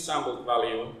at this sampled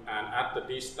value and add the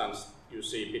distance you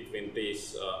see between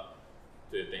these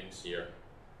two things here.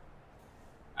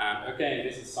 And again,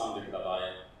 this is something that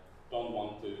I don't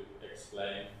want to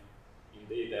explain in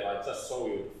detail. I just show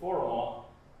you the formula,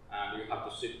 and you have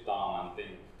to sit down and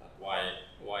think that why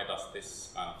why does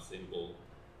this kind of simple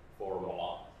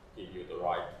formula give you the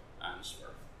right answer.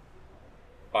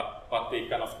 But the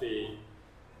kind of the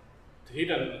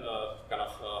hidden kind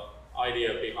of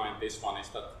idea behind this one is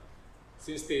that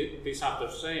since these have the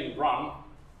same run,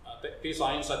 these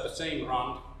are inside the same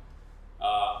run,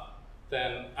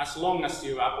 then as long as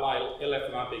you apply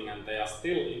LF mapping and they are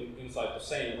still inside the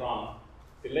same run,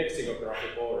 the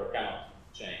lexicographic order cannot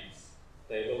change.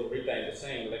 They will retain the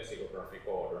same lexicographic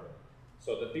order.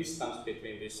 So the distance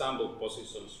between the sampled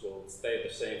positions will stay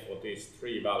the same for these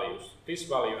three values. This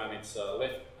value and its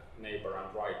left neighbor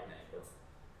and right neighbor.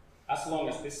 As long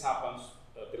as this happens,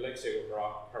 the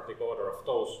lexicographic order of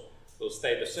those will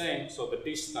stay the same, so the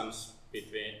distance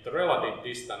between the relative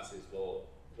distances will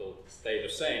stay the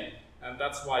same, and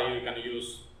that's why you can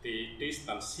use the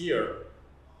distance here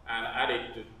and add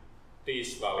it to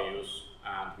these values,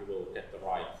 and you will get the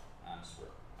right answer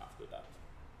after that.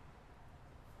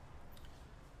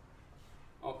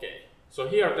 Okay, so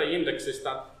here the index is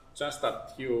that just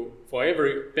that you, for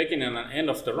every beginning and end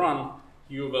of the run,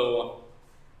 you will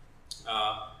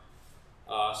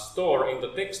store in the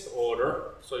text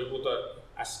order. So you put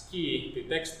as key the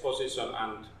text position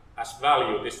and as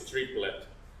value this triplet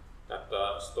that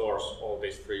stores all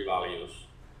these three values.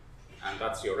 And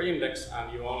that's your index,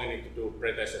 and you only need to do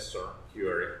predecessor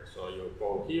query. So you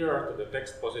go here to the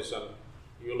text position,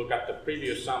 you look at the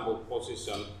previous sample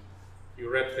position, you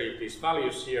retrieve these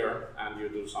values here, and you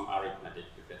do some arithmetic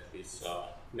to get these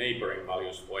neighboring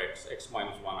values for x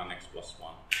minus 1 and x plus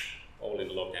 1, all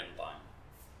in log n time.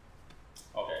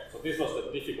 Okay, so this was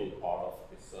the difficult part of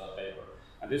this paper.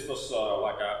 And this was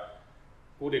like a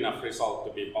good enough result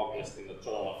to be published in the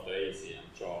Journal of the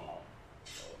ACM journal.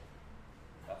 So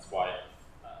that's why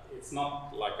it's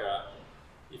not like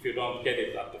if you don't get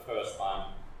it at the first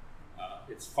time,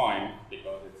 it's fine,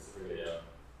 because it's really a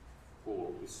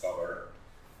cool discovery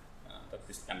that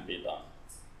this can be done.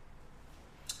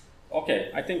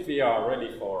 Okay, I think we are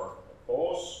ready for a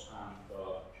pause, and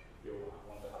if you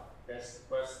want to have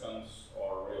questions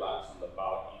or relax on the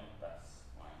balcony, that's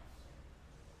fine.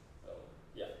 So,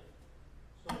 yeah.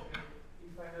 So,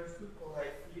 if I understood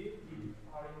correctly, with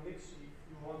our index, if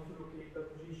you want to locate the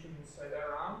position inside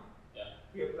a run,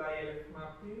 we apply LF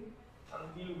mapping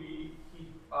until we hit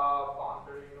a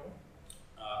boundary, no?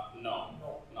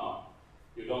 No.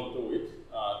 You don't do it.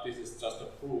 This is just a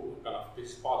proof, kind of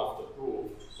this part of the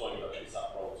proof showing that this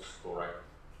approach is correct.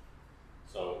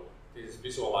 So this is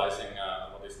visualizing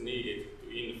what is needed to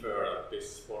infer that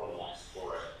this formula is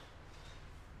correct.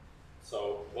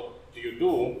 So what do you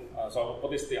do? So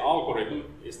what is the algorithm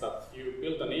is that you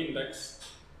build an index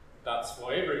that's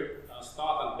for every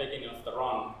start and beginning of the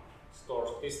run stores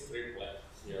this triplet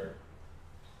here.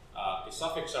 The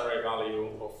suffix array value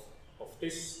of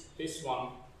this one,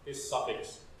 this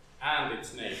suffix, and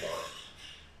its neighbor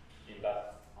in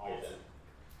that item.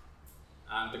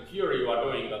 And the query you are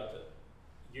doing that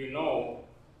you know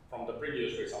from the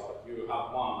previous result that you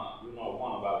have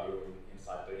one value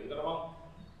inside the interval.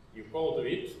 You go to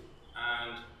it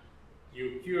and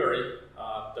you query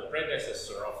the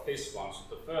predecessor of this one. So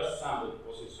the first sample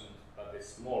position that is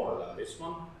smaller than this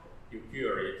one, you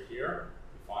query it here,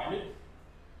 you find it.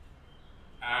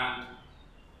 And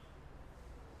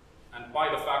by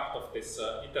the fact of this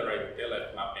iterated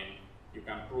LF mapping, you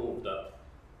can prove that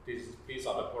these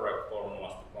are the correct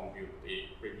formulas to compute the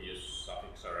previous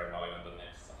suffix array value and the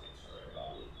next suffix array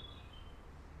value.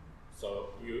 So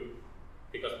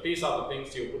because these are the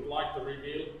things you would like to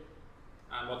reveal,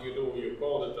 and what you do, you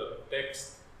go to the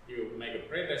text, you make a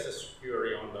predecessor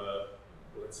query on the,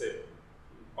 let's say,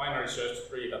 binary search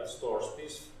tree that stores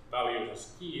these values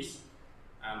as keys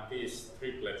and these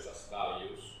triplets as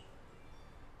values.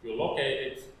 You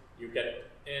locate it, you get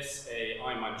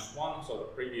SAI-1, so the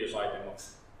previous item of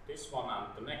this one and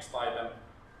the next item,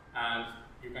 and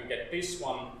you can get this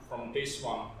one from this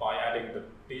one by adding the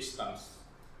distance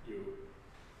you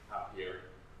have here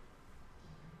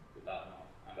to that one,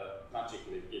 and that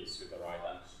magically gives you the right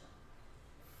answer.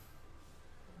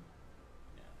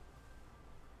 Yeah.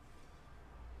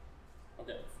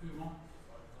 Okay.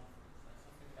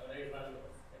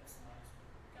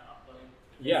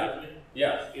 Yeah.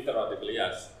 Yes, iteratively,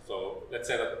 yes. So let's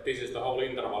say that this is the whole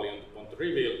interval you want to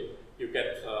reveal. You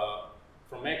get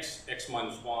from x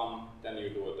minus 1, then you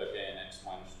do it again, x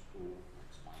minus 2,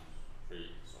 x minus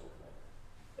 3, so forth.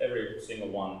 Every single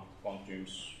one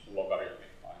consumes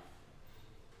logarithmic time.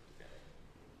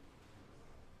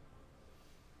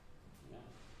 Yeah.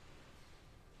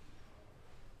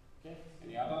 Okay,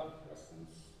 any other questions?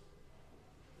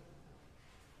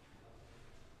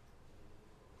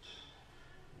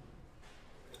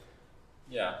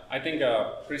 Yeah, I think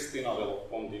Christina will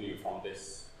continue from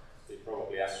this. She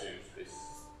probably assumes this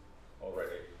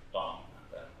already done.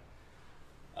 And,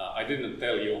 I didn't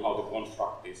tell you how to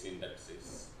construct these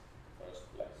indexes in the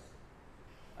first place.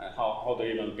 And how to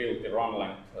even build the run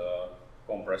length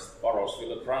compressed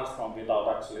Barrows-Wheeler transform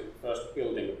without actually first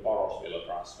building the Barrows-Wheeler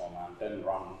transform and then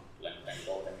run length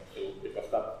encoding, because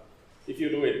that, if you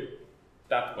do it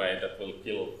that way, that will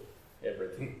kill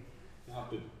everything. You have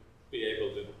to be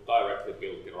able to directly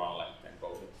build the run length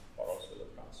encoding Barrows-Wheeler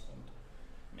transform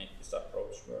to make this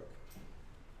approach work.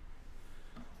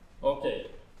 Okay,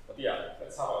 but yeah,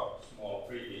 let's have a small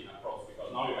 3D approach,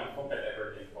 because now you can forget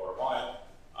everything for a while.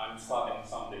 I'm starting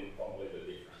something completely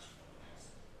different.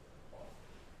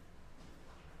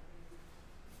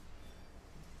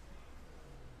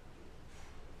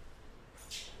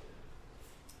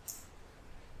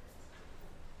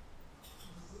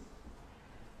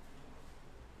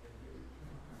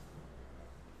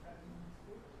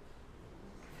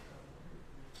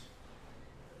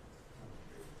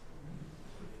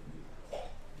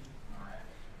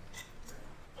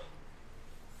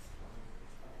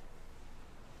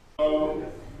 So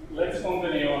let's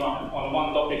continue on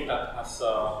one topic that has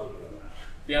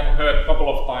we have heard a couple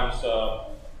of times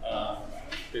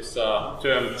this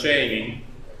term chaining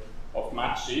of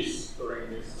matches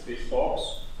during these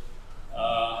talks.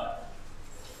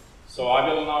 So I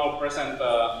will now present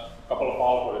a couple of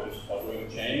algorithms for doing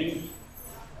chaining.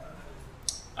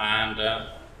 And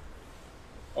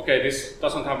okay, this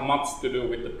doesn't have much to do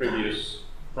with the previous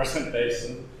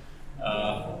presentation.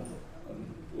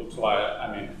 Looks like,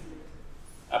 I mean,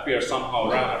 appears somehow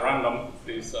random,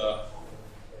 this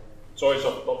choice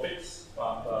of topics,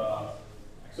 but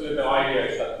actually the idea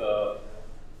is that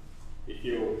if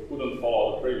you couldn't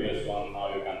follow the previous one,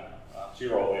 now you can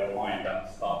zero your mind and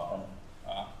start from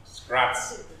scratch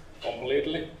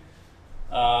completely.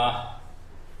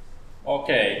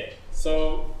 Okay,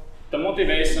 so the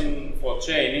motivation for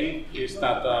chaining is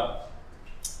that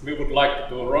we would like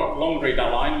to do long read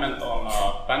alignment on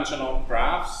pangenome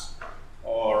graphs,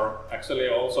 or actually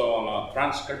also on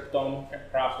transcriptome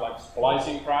graphs like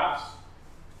splicing graphs.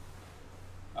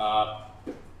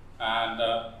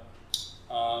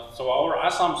 So our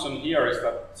assumption here is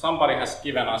that somebody has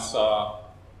given us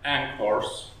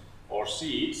anchors or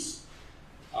seeds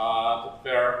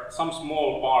where some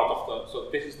small part of the, so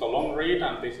this is the long read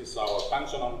and this is our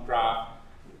pangenome graph,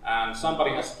 and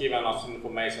somebody has given us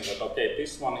information that okay,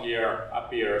 this one here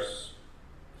appears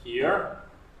here,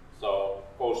 so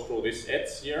goes through this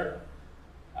edge here,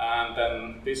 and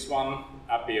then this one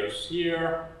appears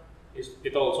here,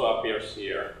 it also appears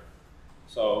here.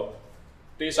 So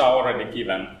these are already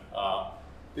given.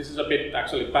 This is a bit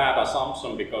actually bad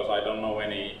assumption because I don't know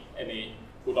any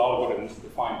good algorithms to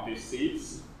find these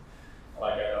seeds.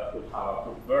 Like I would have a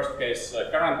good worst case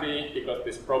guarantee, because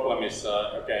this problem is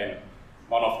again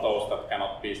one of those that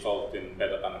cannot be solved in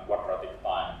better than a quadratic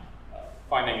time.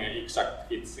 Finding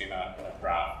exact hits in a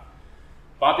graph.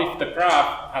 But if the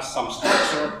graph has some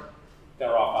structure,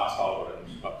 there are fast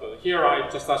algorithms. But here I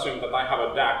just assume that I have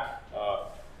a DAG.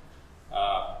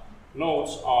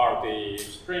 Nodes are the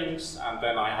strings, and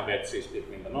then I have edges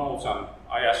between the nodes, and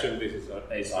I assume this is an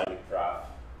acyclic graph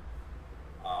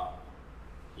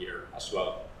here as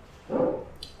well.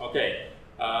 Okay,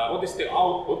 what is the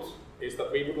output? Is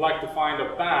that we would like to find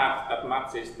a path that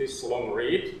matches this long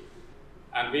read,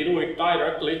 and we do it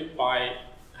directly by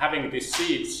having these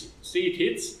seed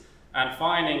hits and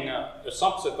finding a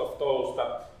subset of those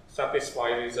that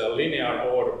satisfy this linear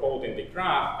order both in the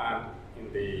graph and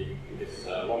in this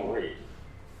long read.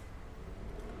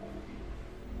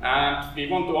 And we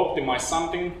want to optimize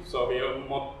something, so we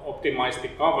optimize the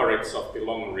coverage of the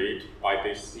long read by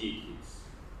these seed hits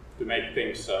to make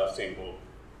things simple.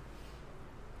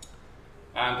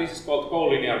 And this is called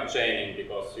collinear chaining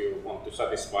because you want to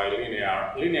satisfy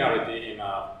linearity in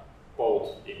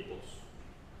both inputs.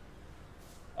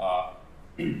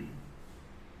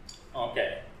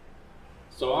 Okay,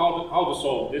 so how to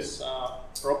solve this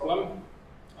problem?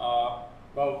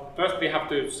 Well, first we have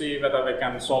to see whether we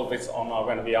can solve this on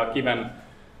when we are given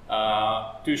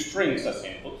two strings as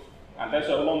input. And there's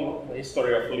a long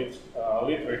history of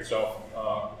literature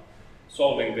of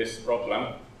solving this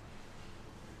problem.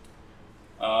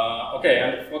 Okay,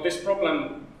 and for this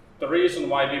problem, the reason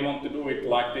why we want to do it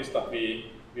like this, that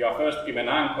we are first given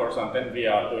anchors and then we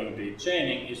are doing the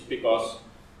chaining, is because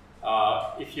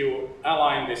if you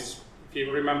align this, if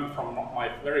you remember from my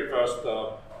very first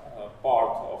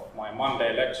part of my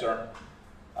Monday lecture,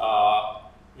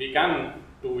 we can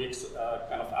do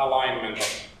kind of alignment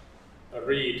of a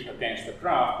read against the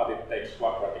graph, but it takes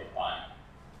quadratic time.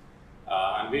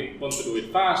 and we want to do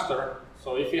it faster.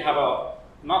 So if you have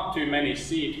not too many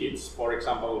seed hits, for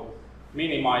example,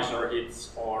 minimizer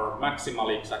hits or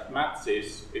maximally exact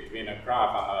matches between a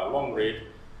graph and a long read,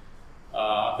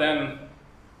 then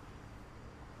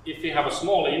if we have a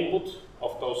small input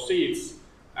of those seeds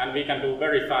and we can do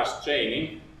very fast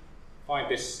chaining, find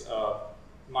this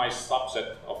nice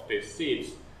subset of these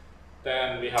seeds,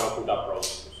 then we have a good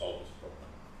approach to solve this problem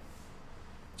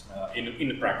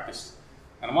in practice.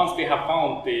 And once we have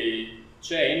found the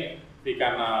chain, we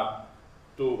can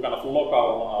do kind of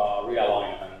local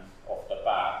realignment of the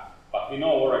path. But we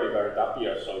know already where it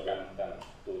appears, so we can then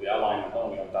do the alignment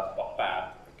only on that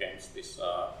path against this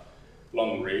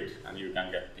long read, and you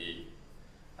can get the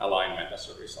alignment as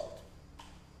a result.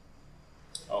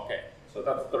 Okay, so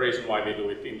that's the reason why we do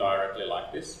it indirectly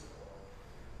like this.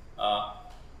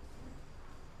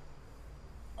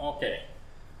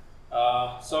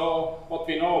 So what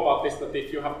we know about this, that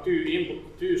if you have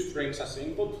two strings as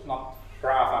input, not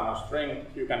graph and a string,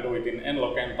 you can do it in n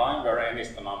log n time, where n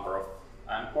is the number of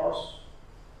anchors.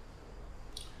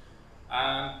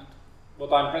 And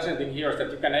what I'm presenting here is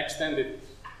that you can extend it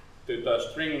to the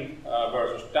string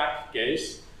versus DAG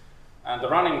case, and the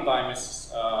running time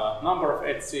is number of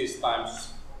edges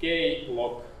times k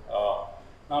log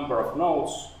number of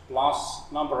nodes plus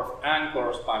number of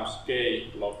anchors times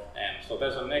k log n. So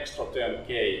there's an extra term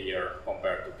k here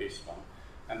compared to this one.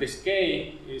 And this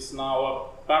k is now a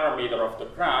parameter of the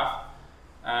graph,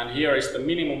 and here is the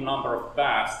minimum number of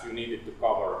paths you needed to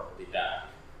cover the DAG.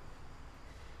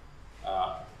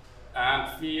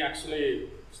 And we actually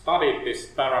studied this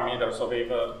parameter, so we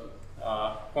were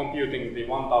computing the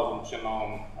 1000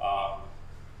 genome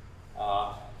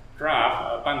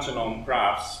pangenome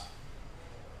graphs.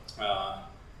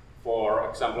 For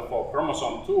example, for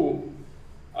chromosome 2,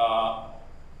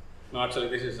 no, actually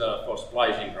this is for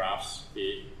splicing graphs.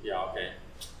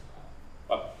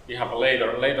 But we have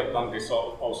later done this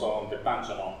also on the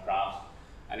pangenome graphs.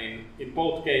 And in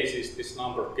both cases, this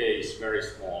number k is very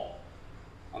small.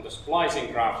 On the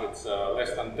splicing graphs, it's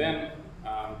less than 10,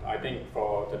 and I think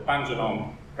for the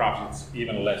pangenome graphs, it's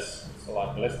even less. It's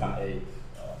like less than 8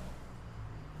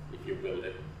 if you build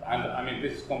it. And I mean,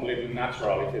 this is completely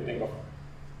natural if you think of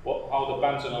how the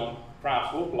pangenome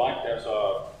graphs look like. There's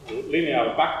a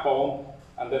linear backbone,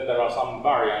 and then there are some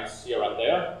variants here and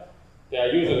there. They are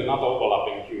usually not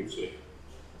overlapping hugely.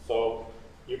 So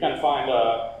you can find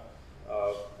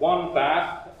one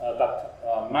path that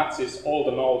matches all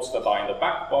the nodes that are in the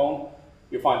backbone.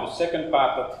 You find the second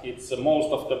path that hits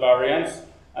most of the variants,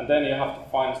 and then you have to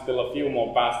find still a few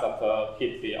more paths that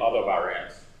hit the other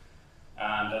variants.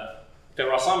 And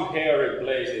there are some hairy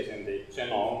places in the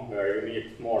genome where you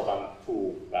need more than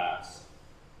 2 paths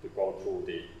to go through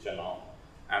the genome.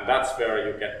 And that's where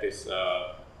you get this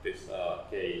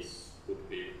case would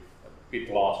be a bit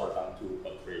larger than 2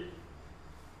 or 3.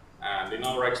 And in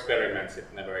our experiments, it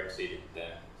never exceeded 10.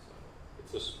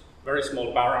 So it's a very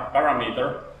small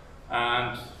parameter,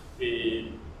 and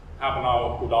we have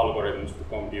now good algorithms to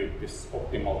compute this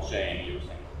optimal chain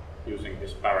using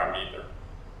this parameter.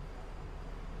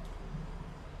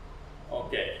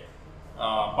 Okay,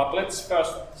 but let's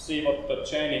first see what the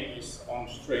chaining is on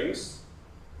strings.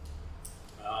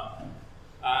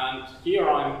 And here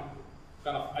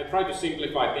I try to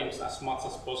simplify things as much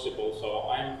as possible, so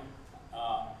I'm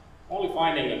only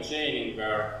finding a chaining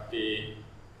where the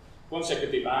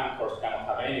consecutive anchors cannot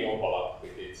have any overlap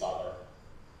with each other.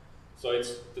 So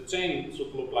the chain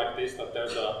should look like this, that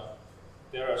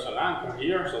there is an anchor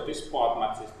here, so this part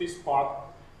matches this part,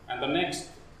 and the next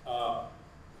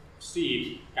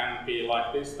seed can be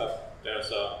like this, that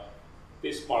there's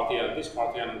this part here and this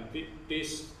part here, and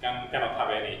this cannot have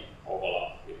any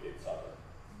overlap with each other.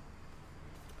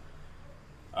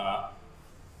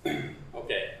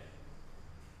 Okay.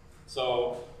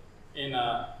 So in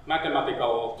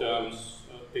mathematical terms,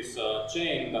 this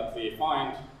chain that we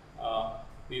find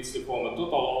needs to form a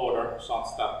total order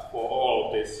such that for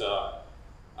all these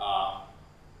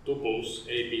tuples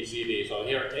A, B, C, D. So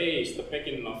here A is the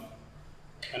beginning of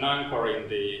an anchor in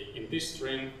this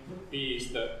string, B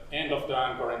is the end of the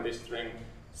anchor in this string,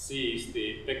 C is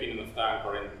the beginning of the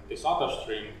anchor in this other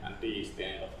string, and D is the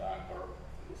end of the anchor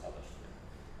in this other string.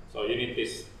 So you need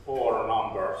these 4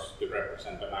 numbers to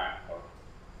represent an anchor,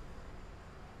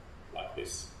 like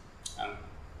this. And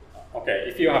okay,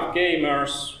 if you have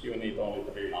k-mers, you need only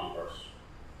 3 numbers: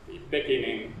 the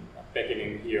beginning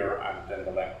here, and then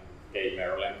the length,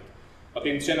 k-mer length. But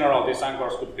in general, these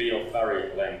anchors could be of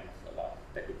varied length.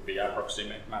 They could be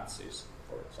approximate matches,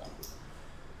 for example.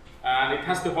 And it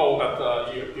has to hold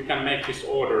that you can make this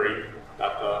ordering,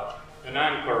 that an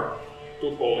anchor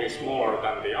tuple is smaller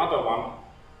than the other one,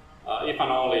 if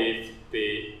and only if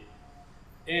the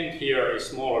end here is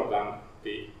smaller than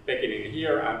the beginning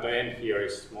here and the end here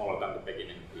is smaller than the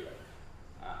beginning here.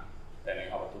 Then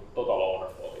you have a total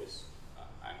order for these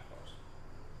anchors.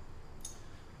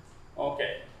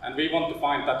 Okay, and we want to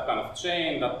find that kind of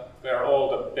chain where all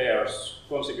the pairs,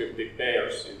 consecutive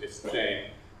pairs in this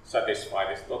chain satisfy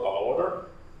this total order.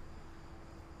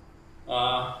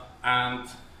 And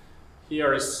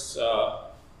here is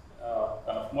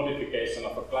kind of modification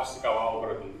of a classical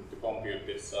algorithm to compute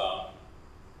this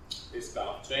kind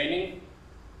of chaining.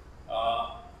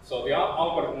 So the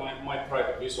algorithm might try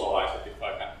to visualize it if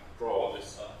I can draw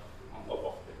this on top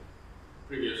of the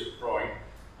previous drawing.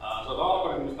 So the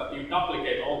algorithm is that you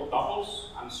duplicate all the tuples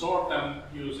and sort them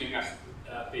using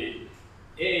the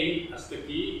A as the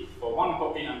key for one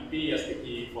copy and B as the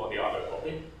key for the other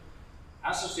copy.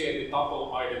 Associate the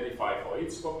tuple identifier for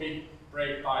each copy,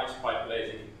 break ties by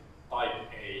placing type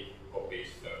A copies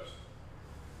first.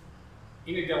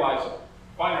 Initialize a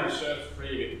binary search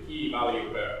tree with key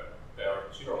value pair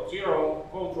 0, 0,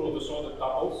 go through the sorted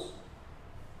tuples.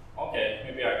 Okay,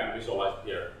 maybe I can visualize it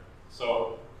here.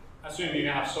 So, assuming you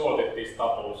have sorted these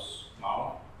tuples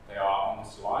now, they are on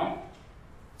this line,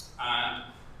 and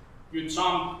you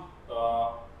jump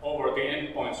over the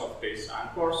endpoints of these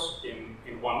anchors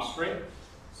in one string.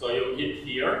 So you hit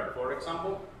here, for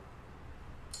example,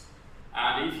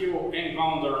 and if you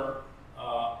encounter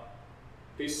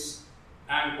this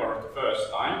anchor the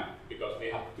first time, because we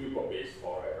have 2 copies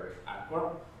for every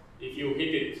anchor, if you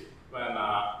hit it when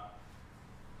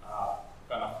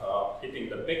hitting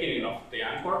the beginning of the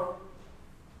anchor,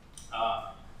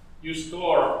 you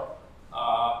store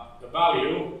the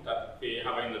value that we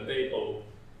have in the table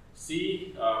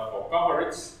C for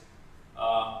coverage.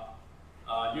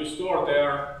 You store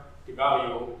there the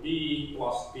value B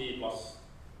plus D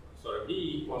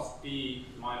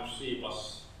minus C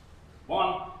plus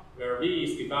 1, where V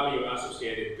is the value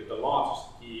associated to the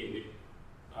largest key in the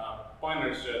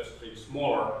binary search tree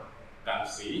smaller than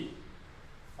C.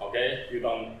 Okay, you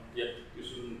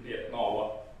shouldn't yet know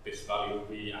what this value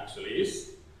V actually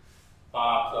is,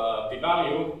 but the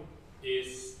value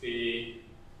is the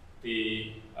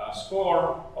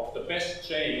score of the best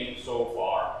chaining so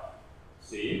far,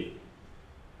 C,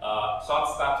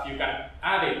 such that you can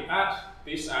add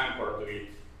this anchor to it,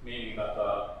 meaning that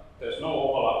there's no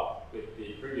overlap with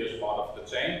the previous part of the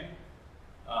chain,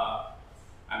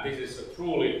 and this is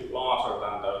truly larger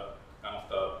than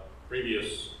the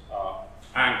previous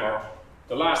anchor,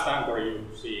 the last anchor you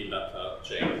see in that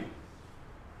chain.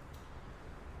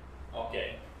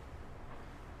 Okay.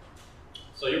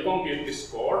 So you compute this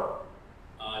score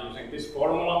using this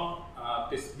formula.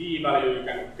 This V value you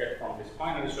can get from this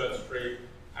binary search tree,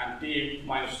 and D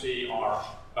minus C are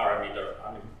parameter.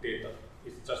 I mean, theta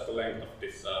is just the length of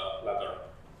this latter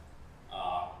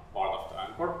part of the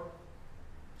anchor.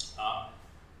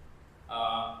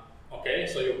 Okay,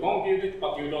 so you compute it,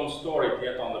 but you don't store it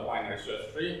yet on the binary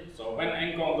search tree. So when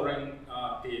encountering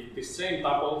the same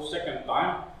tuple second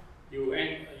time, you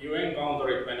encounter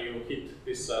it when you hit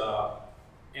this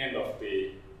end of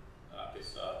the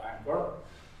anchor.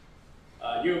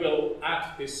 You will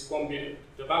add this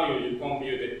the value you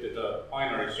computed to the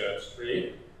binary search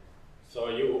tree. So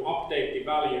you update the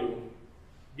value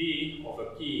D of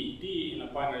a key D in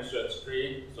a binary search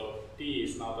tree. So D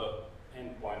is now the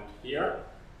endpoint here,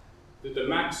 to the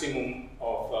maximum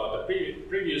of the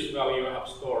previous value you have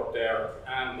stored there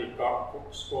and the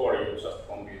score you just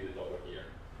computed over here.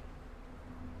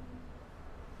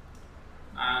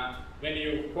 And when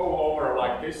you go over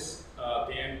like this,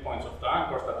 the endpoints of the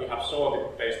anchors that you have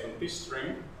sorted based on this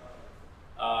string,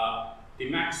 the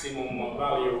maximum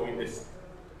value in this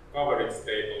coverage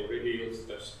table reveals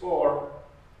the score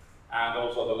and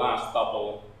also the last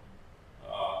tuple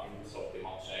in this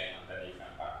optimal chain, and then you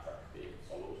can backtrack the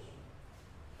solution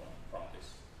from this.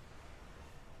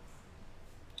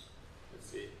 Let's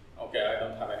see. Okay, I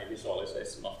don't have any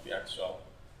visualization of the actual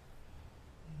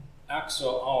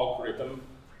algorithm,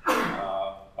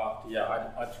 but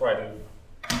yeah, I try to,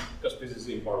 because this is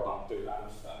important to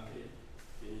understand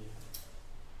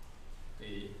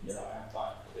yeah, I have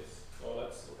time for this. So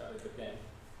let's look at it again.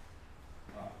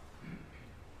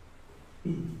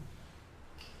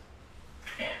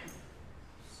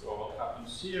 So what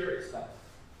happens here is that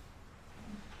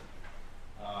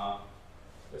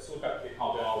let's look at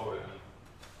how the algorithm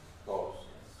goes.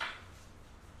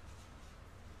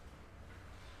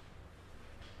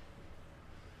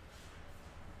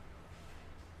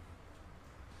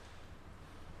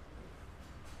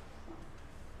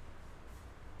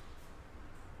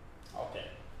 Okay.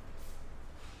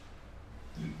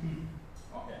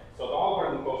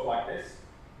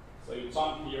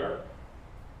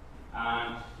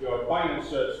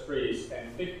 tree is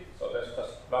empty, so there's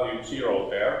just value 0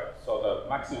 there. So the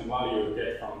maximum value you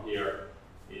get from here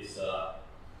is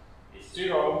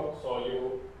 0.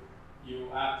 So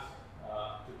you add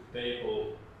to the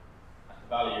table at the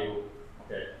value.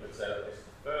 Okay, let's say that is the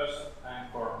first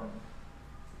anchor.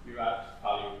 You add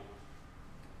value.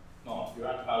 No, you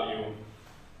add value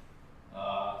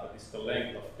that is the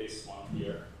length of this one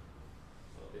here.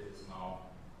 So this is now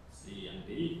C and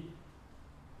D.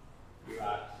 You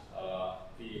add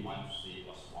D minus C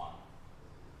plus 1.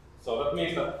 So that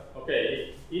means that,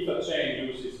 okay, if a chain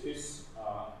uses this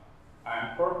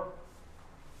anchor,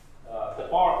 the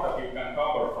part that you can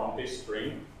cover from this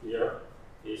string here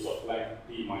is of length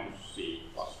D minus C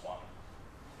plus 1.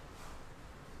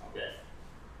 Okay.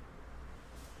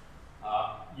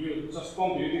 You just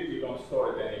compute it, you don't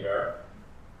store it anywhere.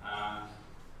 And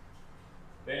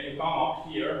then you come up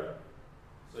here,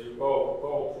 so you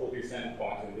go through these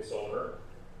endpoints in this order.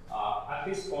 At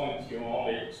this point, you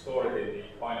only store it in the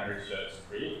binary search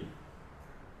tree.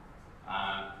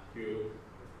 And you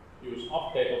use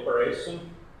update operation.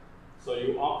 So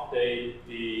you update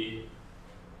the,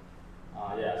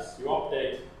 you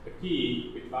update the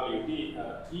key with value D,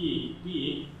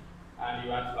 and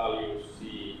you add value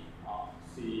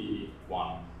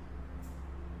C1.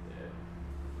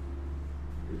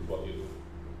 This is what you do.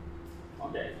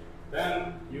 Okay, then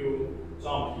you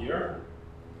jump here.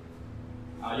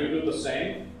 You do the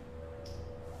same,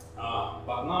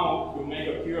 but now you make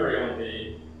a query on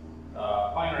the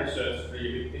binary search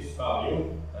tree with this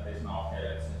value that is now, okay,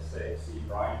 let's say C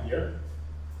prime here,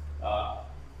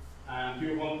 and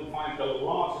you want to find the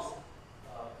largest,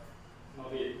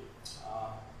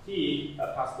 key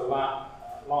that has the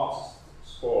largest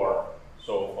score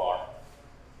so far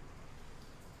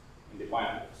in the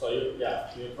binary. So you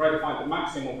try to find the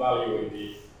maximum value in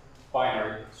the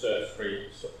binary search tree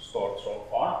stored so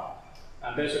far,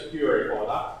 and there's a query for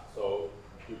that. So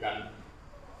you can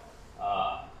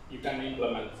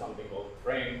implement something called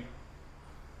range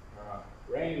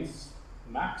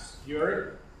max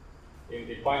query in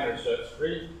the binary search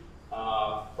tree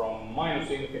from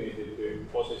 -infinity to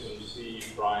position C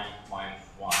prime minus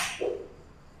 1.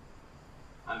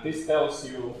 And this tells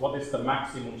you what is the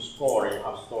maximum score you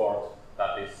have stored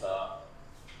that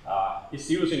is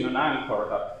using an anchor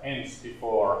that ends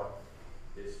before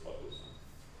this position.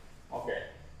 Okay,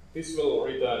 this will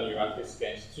return you at this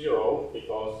case 0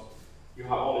 because you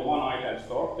have only one item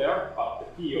stored there, but the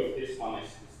key of this one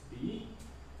is D,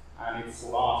 and it's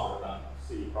larger than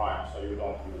C prime, so you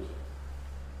don't use it.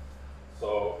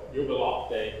 So you will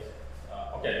update,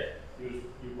 you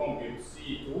compute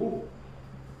C2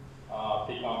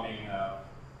 becoming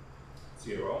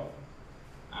 0,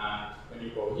 and when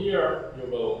you go here, you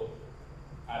will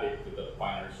add it to the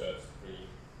binary search tree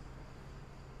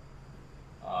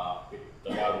with the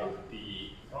value D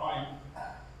prime,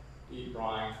 and D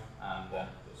prime, and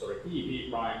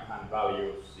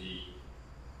value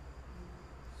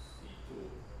C2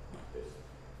 like this.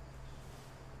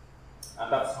 And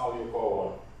that's how you go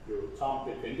on. You jump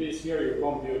between these here, you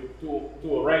compute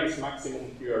two range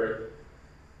maximum query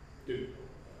to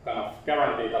kind of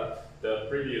guarantee that the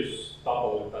previous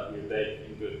tuple that you take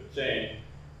into the chain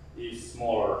is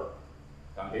smaller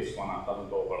than this one and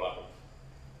doesn't overlap it,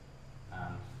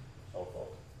 and so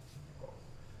forth.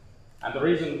 And the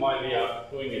reason why we are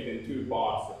doing it in two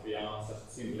parts, that we are not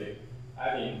just simply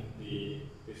adding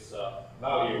this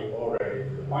value already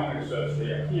to the binary search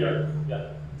tree here.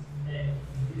 Yeah. In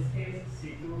this case,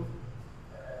 C2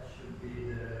 should be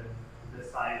the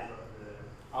size of the.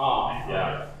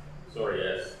 Yeah. Sorry,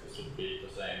 yes, it should be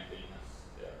the same thing as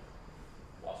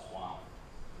 +1.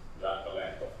 You add the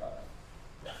length of that.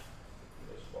 Yeah.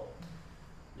 This one.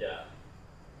 Yeah.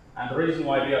 And the reason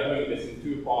why we are doing this in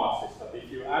two parts is that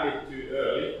if you add it too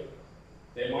early,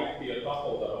 there might be a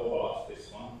tuple that overlaps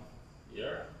this one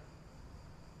here,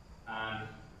 and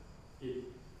it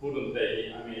wouldn't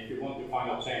take. I mean, if you want to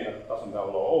find a chain that doesn't have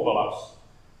low overlaps,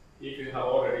 if you have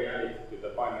already added to the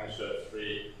binary search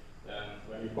tree, then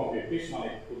when you compute this one,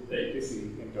 it could take this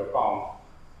into account,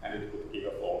 and it could give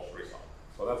a false result.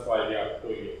 So that's why we are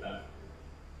doing it then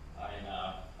in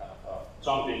kind of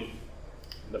jumping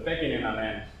in the beginning and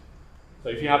end. So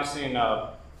if you have seen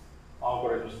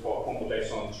algorithms for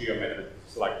computational geometry,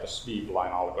 it's like the sweep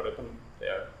line algorithm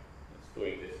there. It's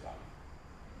doing this kind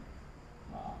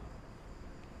of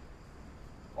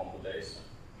computation.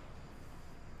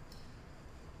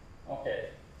 Okay,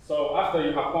 so after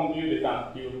you have computed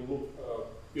and you look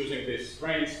using this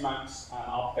range max and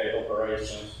update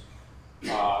operations,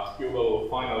 you will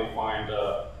finally find,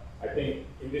 I think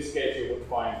in this case you would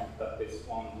find that this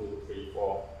 1, 2, 3,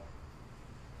 4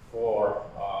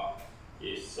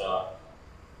 is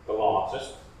the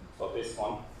largest, so this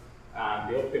one, and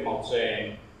the optimal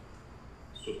chain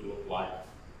should look like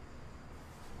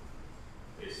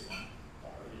this one.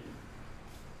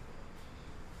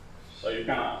 So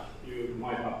you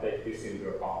might not take this into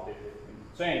account in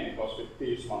the chain, because with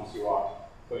these ones you are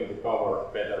going to cover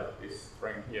better this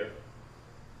string here.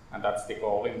 And that's the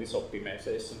goal in this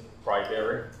optimization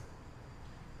criteria.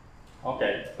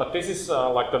 Okay, but this is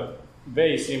like the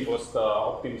very simplest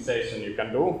optimization you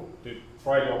can do to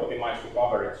try to optimize the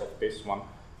coverage of this one.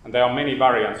 And there are many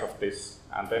variants of this,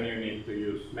 and then you need to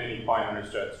use many binary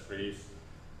search trees.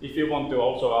 If you want to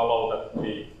also allow that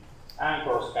the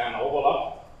anchors can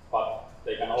overlap, but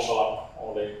they can overlap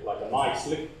only like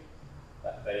nicely,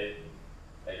 that they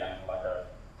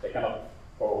cannot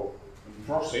go in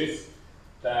crosses,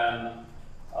 then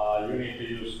you need to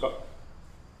use,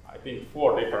 I think,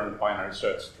 4 different binary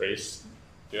search trees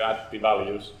to add the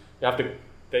values. You have to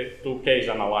do case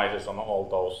analysis on all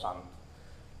those and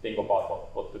think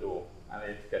about what to do, and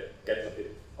it gets a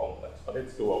bit complex, but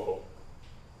it's doable.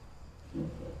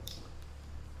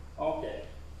 Okay,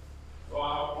 so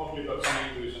I hope you got some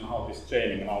intuition how this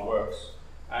chaining now works.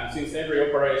 And since every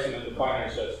operation in the binary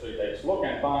search tree takes log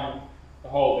n time, the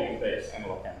whole thing takes n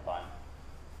log n time.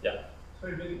 Yeah.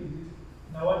 Sorry, but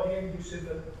now at the end you said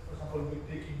that, for example,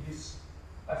 we're taking this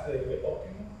as the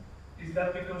optimum. Is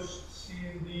that because C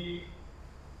and D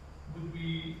would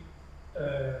be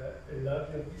a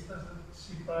larger distance than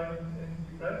C prime and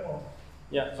D prime, or?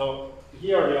 Yeah, so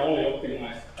here we only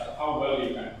optimize how well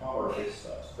you can cover this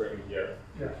string here.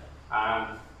 Yeah.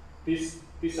 And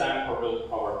this anchor will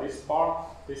cover this part,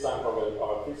 this anchor will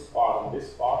cover this part and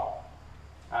this part.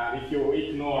 And if you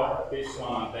ignore this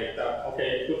one and take that,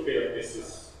 okay, it could be that this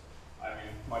is, I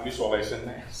mean, my visualization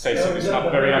is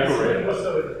not very accurate.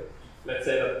 Let's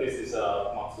say that this is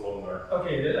much longer.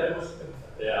 Okay, that was.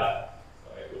 Yeah,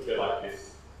 so it would be like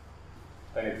this.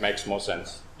 Then it makes more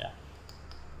sense. Yeah.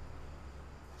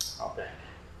 Okay.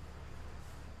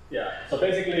 Yeah. So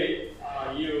basically,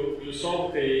 you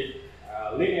solve the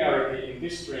linearity in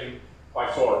this string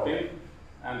by sorting,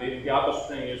 and in the other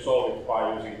string you solve it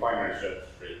by using binary search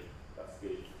tree. That's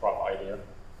the rough idea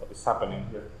what is happening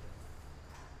here.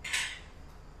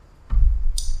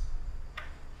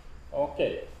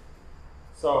 Okay.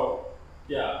 So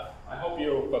yeah, I hope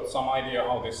you got some idea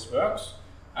how this works,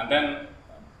 and then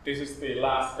this is the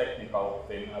last technical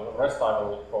thing. The rest I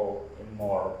will go in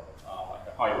more like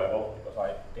a high level, because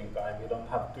I think we don't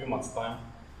have too much time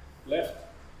left.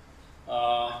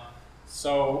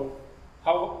 So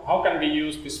how can we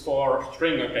use this for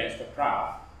string against the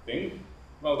graph thing?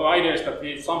 Well, the idea is that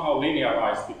we somehow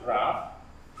linearize the graph,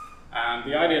 and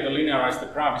the idea to linearize the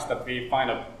graph is that we find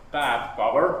a path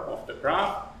cover of the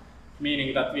graph,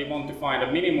 meaning that we want to find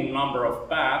a minimum number of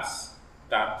paths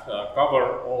that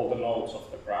cover all the nodes of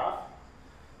the graph.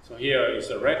 So here is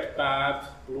a red path,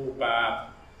 blue path,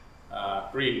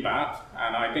 green path,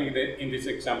 and I think that in this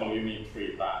example you need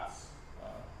 3 paths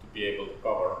to be able to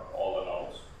cover all the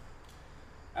nodes.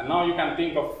 And now you can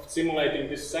think of simulating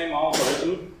this same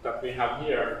algorithm that we have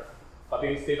here, but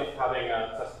instead of having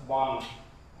just one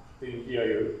thing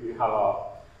here, you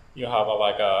have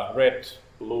like a red,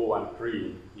 blue, and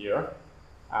green here,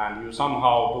 and you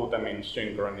somehow do them in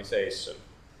synchronization.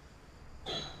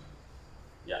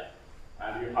 Yeah,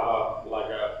 and you have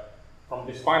from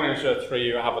this binary search tree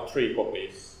you have 3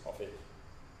 copies of it,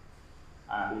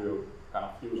 and you kind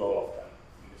of use all of them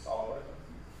in this algorithm.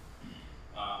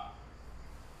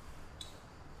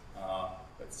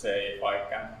 Let's say if I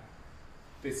can,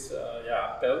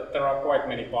 yeah, there are quite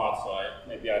many parts, so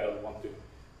maybe I don't want to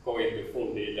go into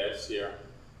full details here,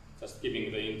 just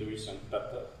giving the intuition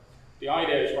that the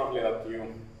idea is roughly that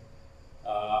you,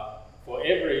 for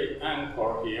every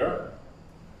anchor here,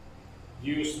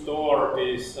 you store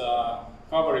these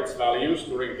coverage values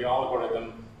during the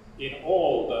algorithm in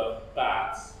all the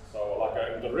paths. So like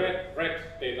in the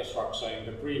red data structure, in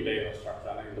the green data structure,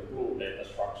 and in the blue data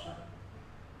structure.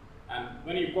 And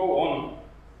when you go on,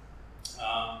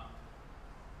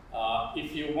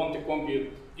 if you want to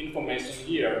compute information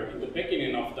here in the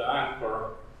beginning of the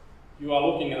anchor, you are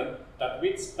looking at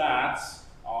which paths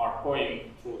are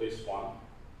going through this one,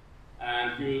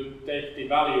 and you take the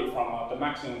value from the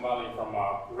maximum value from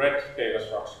red data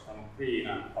structure, from green,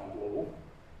 and from blue.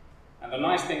 And the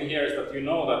nice thing here is that you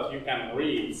know that you can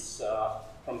reach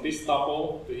from this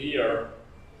tuple to here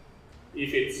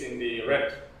if it's in the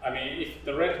red. I mean, if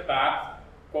the red path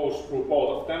goes through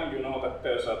both of them, you know that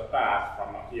there's a path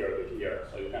from here to here,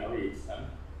 so you can reach them.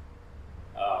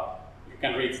 You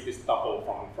can reach this tuple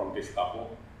from this tuple.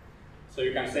 So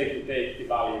you can safely take the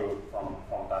value from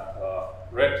that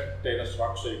red data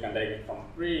structure, you can take it from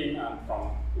green and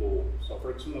from blue. So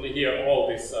for example here all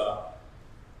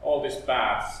these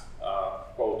paths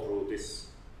go through this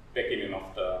beginning of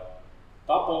the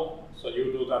tuple. So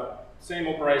you do that same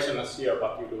operation as here,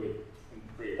 but you do it in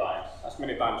 3 times, as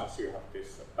many times as you have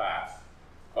this path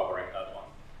covering that one.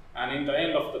 And in the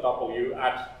end of the tuple you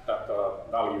add that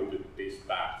value to these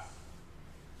paths,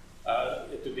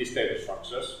 to these data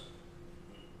structures.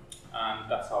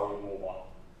 And that's how you move on.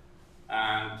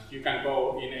 And you can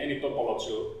go in any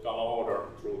topological order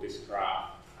through this graph,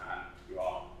 and you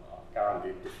are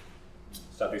guaranteed to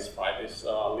satisfy this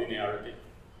linearity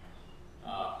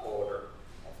order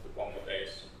of the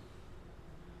computation.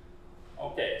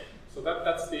 Okay, so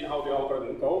that's how the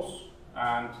algorithm goes.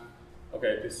 And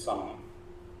okay, this some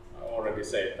I already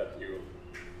said that you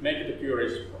make the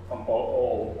queries from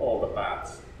all the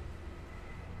paths.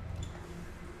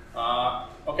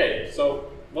 Okay,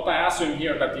 so what I assume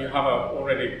here that you have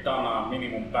already done a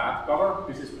minimum path cover.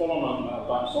 This is polynomial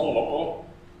time solvable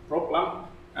problem,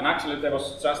 and actually there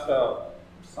was just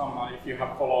if you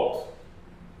have followed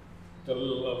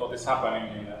what is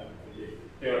happening in the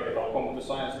theoretical computer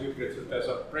science literature, there's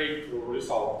a breakthrough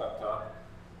result that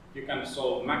you can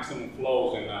solve maximum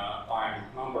flows in a time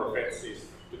number of edges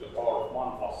to the power of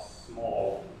 1 plus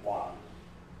small 1.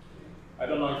 I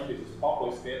don't know if this is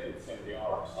published yet, it's in the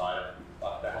R side,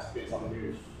 but there has been some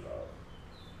news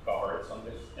coverage on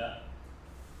this. Yeah.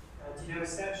 Do you know a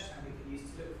search term we could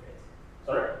use to look for it?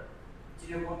 Sorry? Do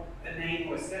you know what a name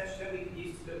or a search term we could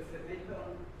use to look for the paper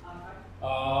on archive?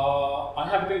 I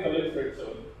have it in the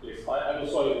literature list. I will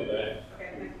show you in the end. Okay,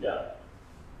 thank you. Yeah.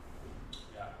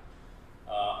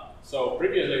 So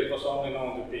previously it was only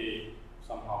known to be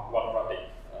somehow quadratic,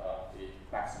 the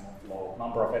maximum flow,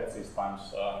 number of edges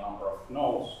times number of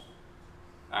nodes,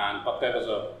 but there was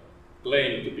a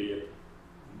claim to be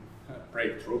a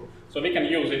breakthrough. So we can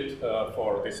use it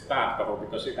for this path cover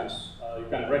because you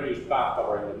can reduce path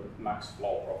cover in the max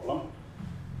flow problem.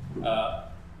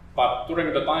 But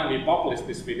during the time we published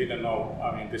this, we didn't know.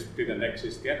 I mean, this didn't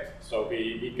exist yet. So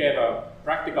we gave a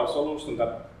practical solution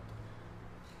that.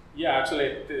 Yeah,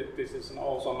 actually, this is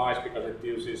also nice because it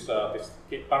uses this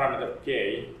parameter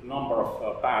k, number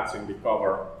of paths in the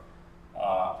cover,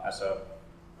 as a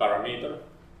parameter,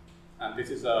 and this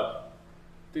is a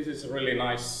really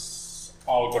nice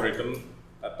algorithm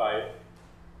that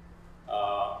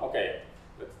okay.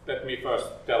 Let me first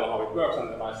tell how it works,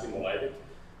 and then I simulate it.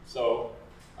 So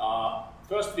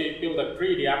first we build a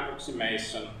greedy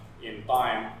approximation in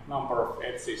time, number of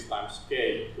edges times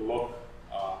k to log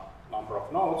number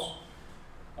of nodes.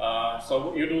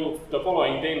 So you do the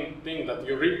following thing that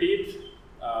you repeat.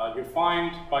 You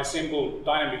find by simple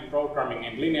dynamic programming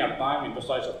in linear time in the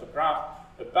size of the graph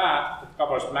a path that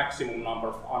covers maximum number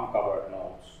of uncovered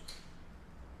nodes.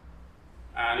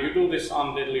 And you do this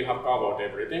until you have covered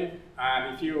everything.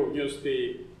 And if you use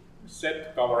the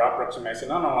set cover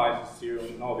approximation analysis, you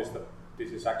notice that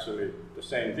this is actually the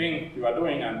same thing you are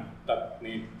doing, and that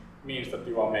means that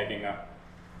you are making a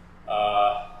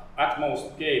at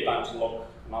most k times log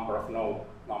number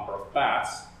of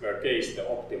paths, where k is the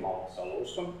optimal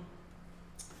solution.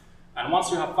 And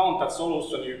once you have found that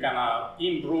solution, you can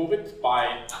improve it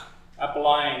by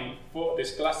applying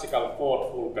this classical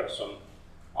Ford-Fulkerson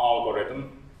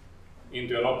algorithm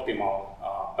into an optimal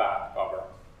path cover.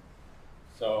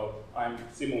 So I'm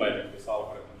simulating this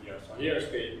algorithm here. So here's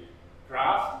the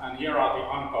graph, and here are the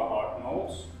uncovered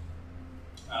nodes.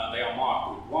 They are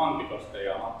marked with 1 because they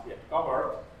are not yet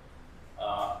covered.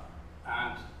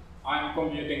 And I'm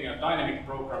computing a dynamic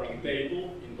programming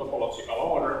table in topological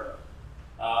order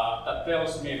that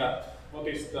tells me that what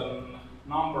is the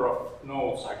number of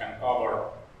nodes I can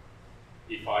cover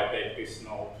if I take this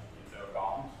node into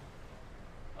account.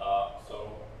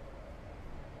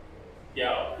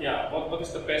 What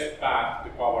is the best path to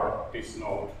cover this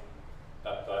node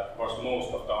that covers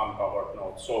most of the uncovered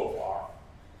nodes so far?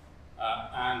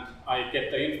 And I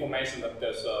get the information that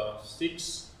there's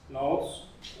 6 nodes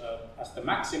as the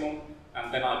maximum,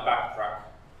 and then I backtrack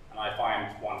and I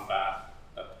find one path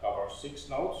that covers 6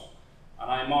 nodes,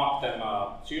 and I mark them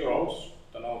zeros,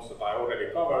 the nodes that I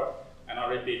already covered, and I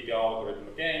repeat the algorithm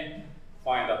again,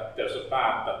 find that there's a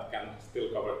path that can still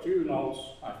cover 2 nodes,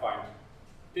 I find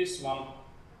this one,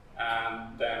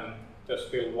 and then there's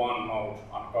still 1 node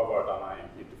uncovered, and I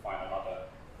need to find another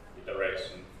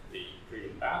iteration, the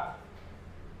green path.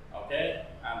 Okay,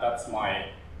 and that's my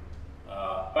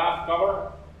path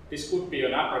cover. This could be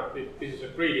this is a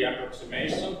greedy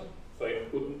approximation, so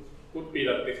it could be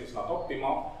that this is not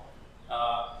optimal.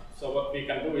 So what we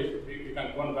can do is we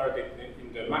can convert it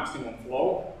in the maximum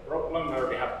flow problem where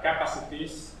we have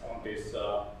capacities on this.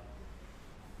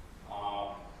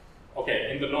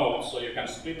 Okay, in the nodes, so you can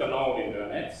split a node into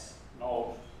an edge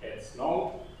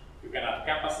node. You can add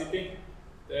capacity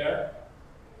there,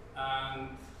 and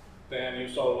then you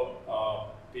solve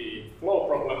the flow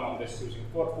problem on this using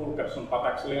Ford-Fulkerson. But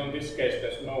actually, on this case,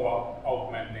 there's no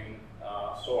augmenting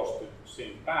source to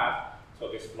sync path,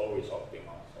 so this flow is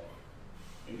optimal. So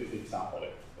in this example,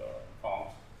 it's found.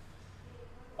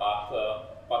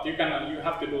 But you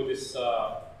have to do this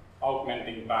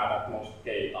augmenting path at most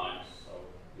k times, so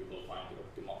you will find the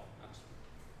optimal answer.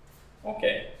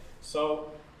 Okay,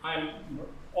 so I'm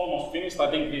almost finished. I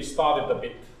think we started a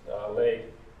bit late.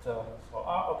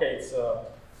 Okay, it's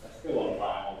still on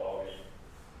time, although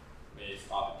we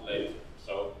started late.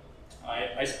 So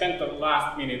I spent the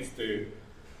last minutes to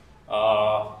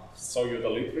show you the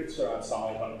literature and some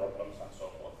open problems and so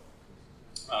forth.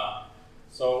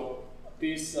 So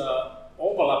these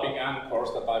overlapping anchors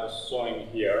that I was showing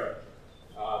here,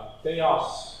 they are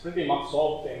pretty much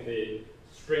solved in the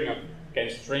string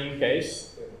against string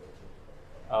case.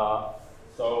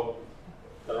 So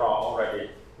there are already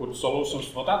good solutions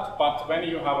for that. But when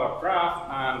you have a graph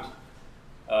and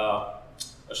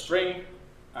a string,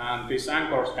 and these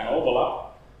anchors can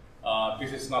overlap,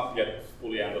 this is not yet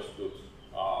fully understood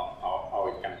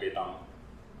how it can be done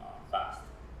fast.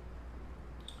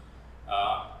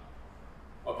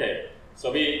 Okay,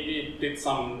 so we did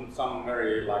some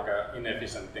very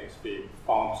inefficient things. We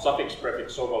found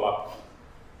suffix-prefix overlap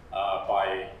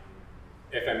by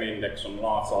FM index on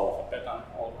large alphabet and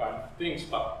all kinds of things,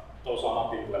 but those are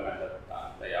not implemented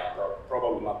and they are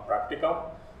probably not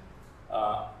practical.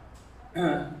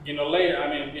 In a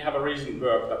layer, we have a recent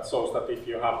work that shows that if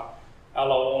you allow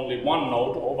only one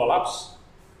node overlaps,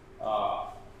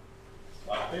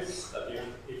 like this, that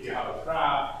if you have a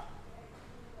graph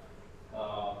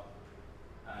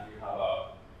and you have a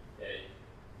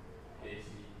C, G, D,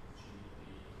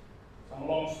 some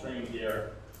long string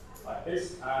here like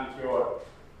this, and your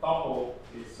tuple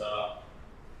is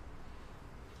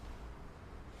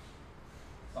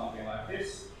something like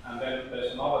this, and then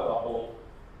there's another tuple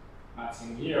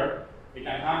matching here, we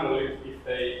can handle it if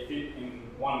they fit in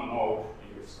one node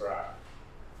in this graph.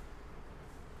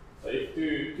 So if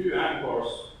two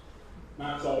anchors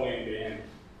match only in the end,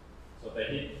 so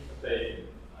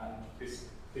and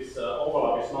this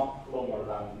overlap is not longer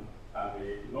than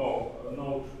the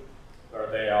node where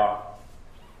they are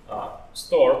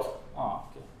stored.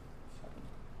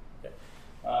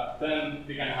 Then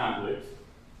we can handle it,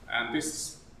 and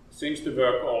this seems to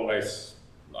work always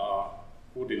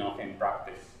good enough in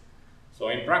practice. So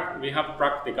in practice, we have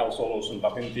practical solution,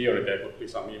 but in theory there could be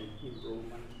some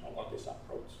improvement over this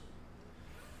approach.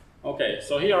 Okay,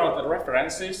 so here are the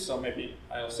references. So maybe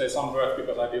I'll say some words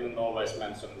because I didn't always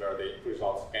mention where the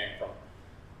results came from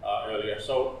earlier.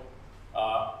 So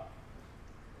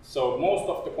most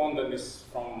of the content is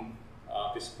from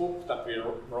this book that we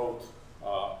wrote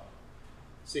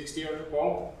 6 years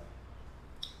ago.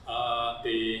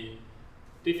 The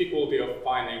difficulty of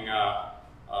finding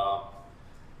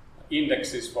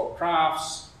indexes for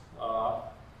graphs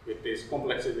with this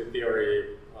complexity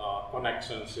theory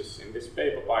connections is in this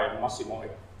paper by Massimo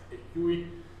e Cui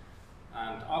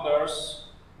and others.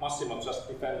 Massimo just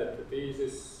defended the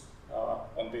thesis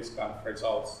on these kind of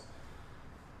results.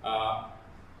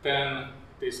 Then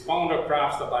these boundary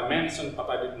graphs that I mentioned, but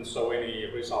I didn't show any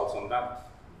results on that.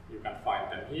 You can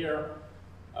find them here.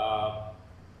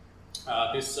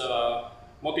 This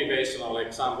motivational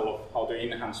example of how to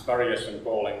enhance variation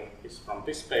calling is from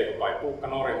this paper by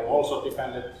Puukka-Nori, who also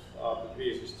defended the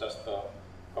thesis just a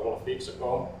couple of weeks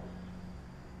ago.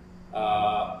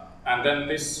 And then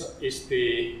this is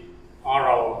the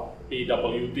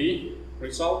RL-PWD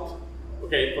result.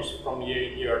 Okay, it was from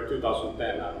year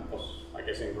 2010 and it was, I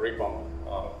guess, in Recon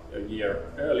a year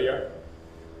earlier.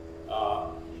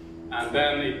 And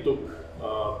then it took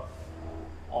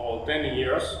almost 10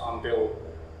 years until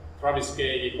Travis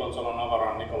Kagi, Gonzalo Navarro,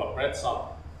 and Nicola Brezza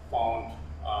found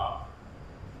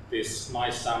this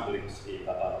nice sampling scheme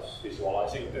that I was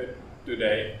visualizing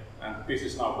today. And this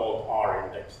is now called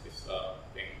R-index, this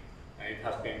thing. And it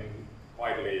has been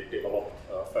widely developed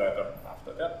further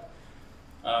after that.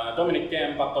 Dominic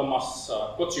Kempa, Thomas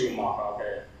Kochiumaga,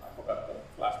 okay, I forgot the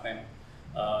last name.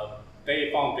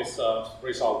 They found this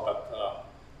result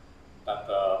that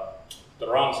the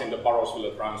runs in the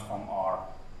Barrows-Willett transform are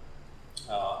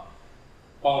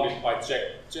bounded by Z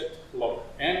log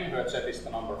n, where Z is the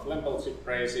number of Lempel-Zip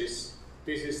braces.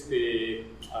 This is the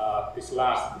this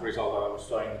last result that I was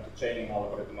showing, the chaining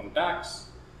algorithm on DAX.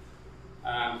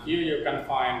 And here you can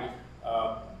find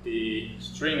the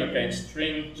string against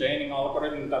string chaining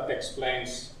algorithm that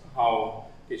explains how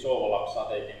these overlaps are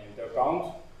taken into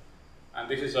account. And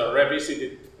this is a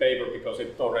revisited paper because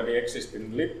it already exists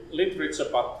in literature,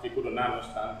 but we couldn't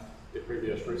understand the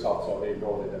previous results, so we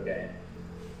wrote it again,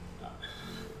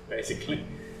 basically.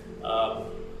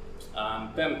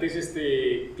 And then this is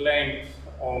the claimed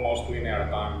almost linear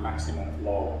time maximum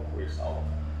flow result.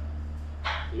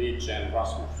 Leach and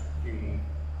Rasmus,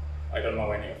 I don't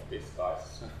know any of these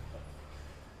guys.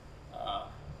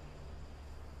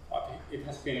 But it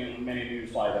has been in many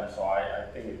news items, so I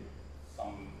think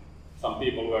some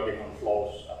people working on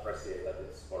flows appreciate that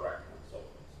it's correct and so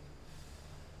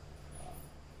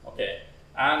forth. Okay,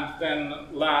 and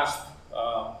then last,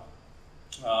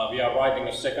 we are writing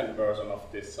a second version of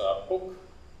this book,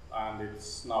 and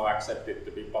it's now accepted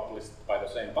to be published by the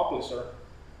same publisher,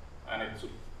 and it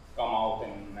should come out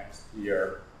in next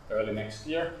year, early next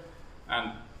year.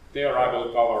 And there I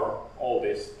will cover all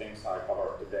these things I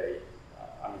covered today.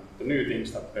 I mean, the new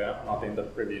things that were not in the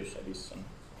previous edition,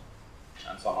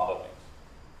 and some other things.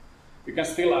 You can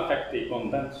still affect the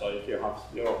content, so if you have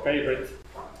your favorite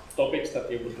topics that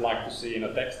you would like to see in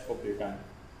a textbook, you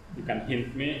can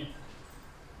hint me.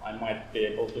 I might be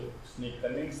able to sneak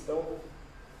them in still.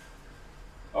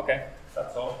 Okay,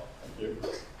 that's all. Thank you.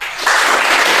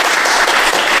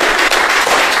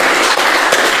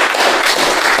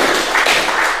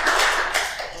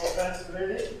 Thanks,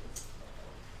 Veli.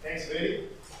 Thanks, Veli. Very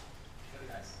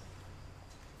nice.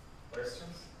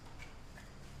 Questions?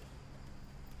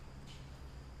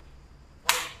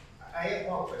 I have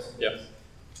one question. Yep.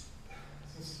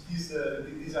 Since these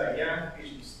are young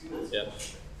PhD students, Yep.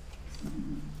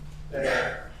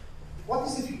 What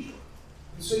is the future?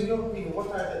 So, in your opinion, what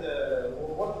are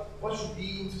what should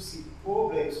be interesting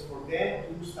problems for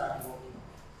them to start working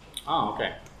on?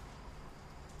 Okay.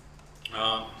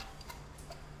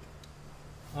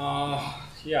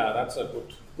 Yeah, that's a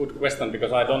good question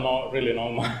because I don't really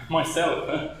know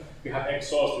myself. We have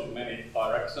exhausted many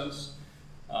directions.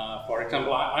 For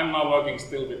example, I'm now working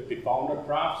still with the bounded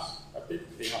graphs a bit.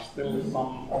 We have still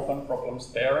some open problems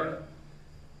there,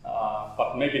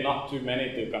 but maybe not too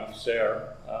many to kind of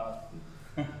share.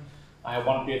 I have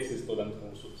one PhD student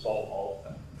who should solve all of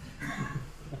them.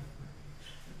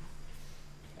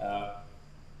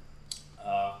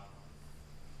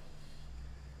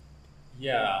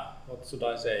 Yeah, what should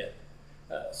I say?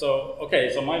 So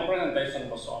my presentation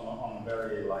was on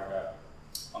very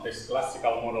on this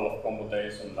classical model of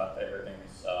computation that everything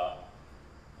is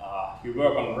you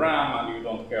work on RAM and you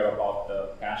don't care about the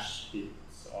cache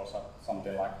hits or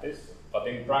something like this. But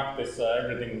in practice,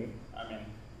 everything, I mean,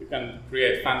 you can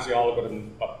create fancy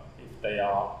algorithms, but if they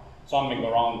are jumping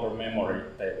around your memory,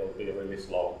 they will be really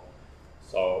slow.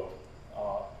 So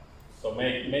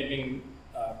making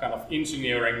kind of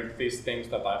engineering these things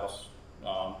that I was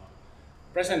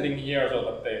presenting here so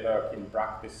that they work in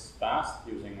practice fast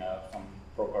using some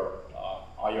proper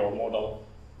I/O model.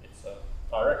 It's a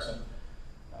direction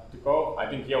to go. I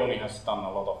think Jouni has done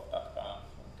a lot of that kind of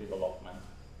development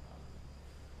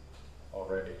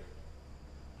already.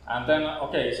 And then,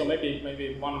 so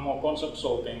maybe one more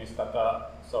conceptual thing is that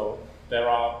so there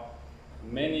are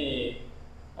many.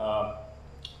 I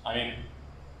mean,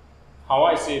 how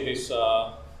I see this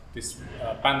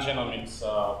pangenomics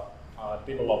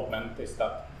development is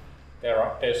that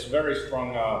there's very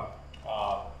strong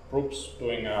groups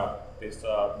doing these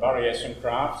variation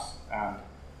graphs and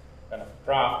kind of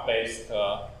graph-based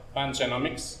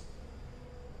pangenomics,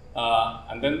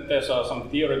 and then there's some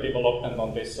theory development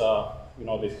on this,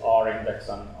 this R index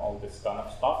and all this kind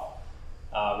of stuff,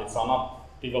 which are not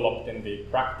developed in the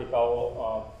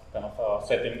practical kind of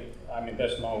setting. I mean,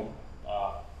 there's no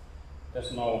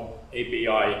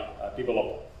API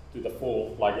developed to the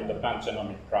full, like in the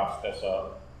pangenomic graphs. There's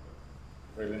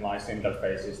really nice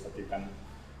interfaces that you can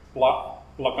plug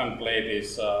and play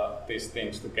these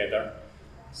things together.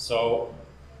 So,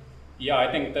 yeah, I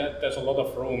think that there's a lot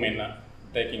of room in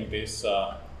taking these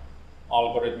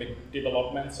algorithmic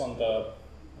developments on the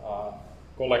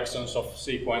collections of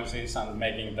sequences and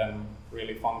making them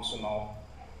really functional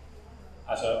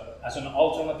as an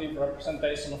alternative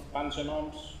representation of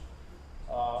pangenomes.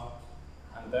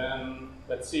 And then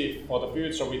let's see for the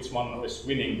future which one is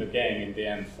winning the game in the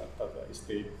end. That is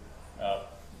the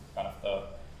kind of the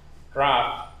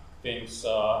graph things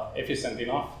efficient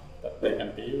enough that they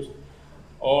can be used,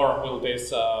 or will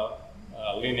these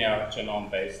linear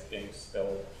genome-based things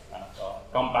still kind of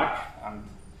come back and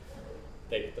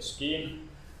take the scheme?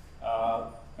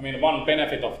 I mean, one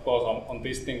benefit, of course, on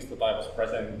these things that I was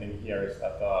presenting here is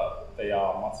that they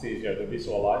are much easier to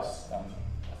visualize than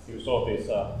you saw these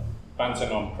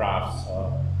pangenome graphs,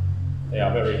 they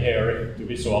are very hairy to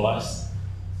visualize.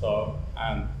 So,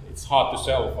 and it's hard to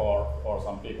sell for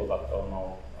some people that don't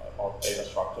know about data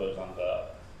structures and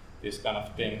these kind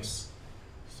of things.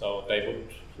 So they would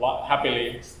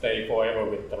happily stay forever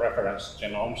with the reference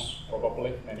genomes,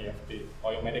 probably, many of the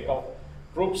biomedical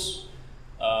groups.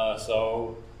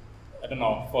 So, I don't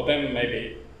know, for them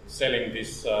maybe selling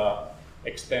these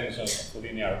extensions of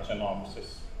linear genomes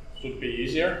should be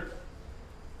easier.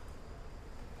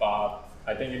 But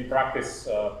I think in practice,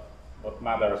 what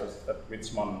matters is that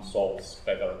which one solves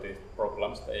better the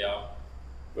problems they are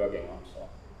working on. So,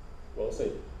 we'll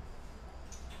see.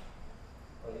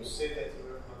 Well, you said that you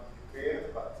were not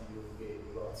prepared, but you gave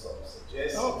lots of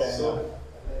suggestions. Okay. So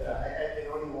I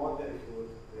can only wonder if you would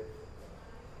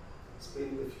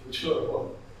explain the future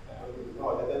or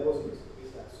no, that wasn't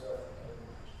this answer.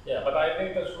 Yeah, but I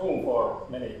think there's room for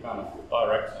many kind of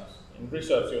directions. In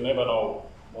research, you never know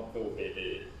what will be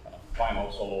the kind of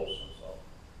final solution. So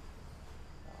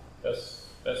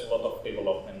there's a lot of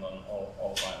development on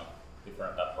all kind of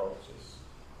different approaches.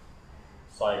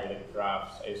 Cyclic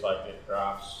graphs, acyclic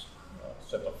graphs,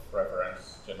 set of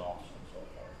reference genomes, and so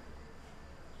forth.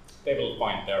 They will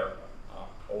find their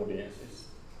audiences.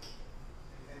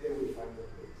 And they will find their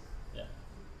place. Yeah.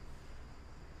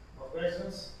 More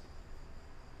questions?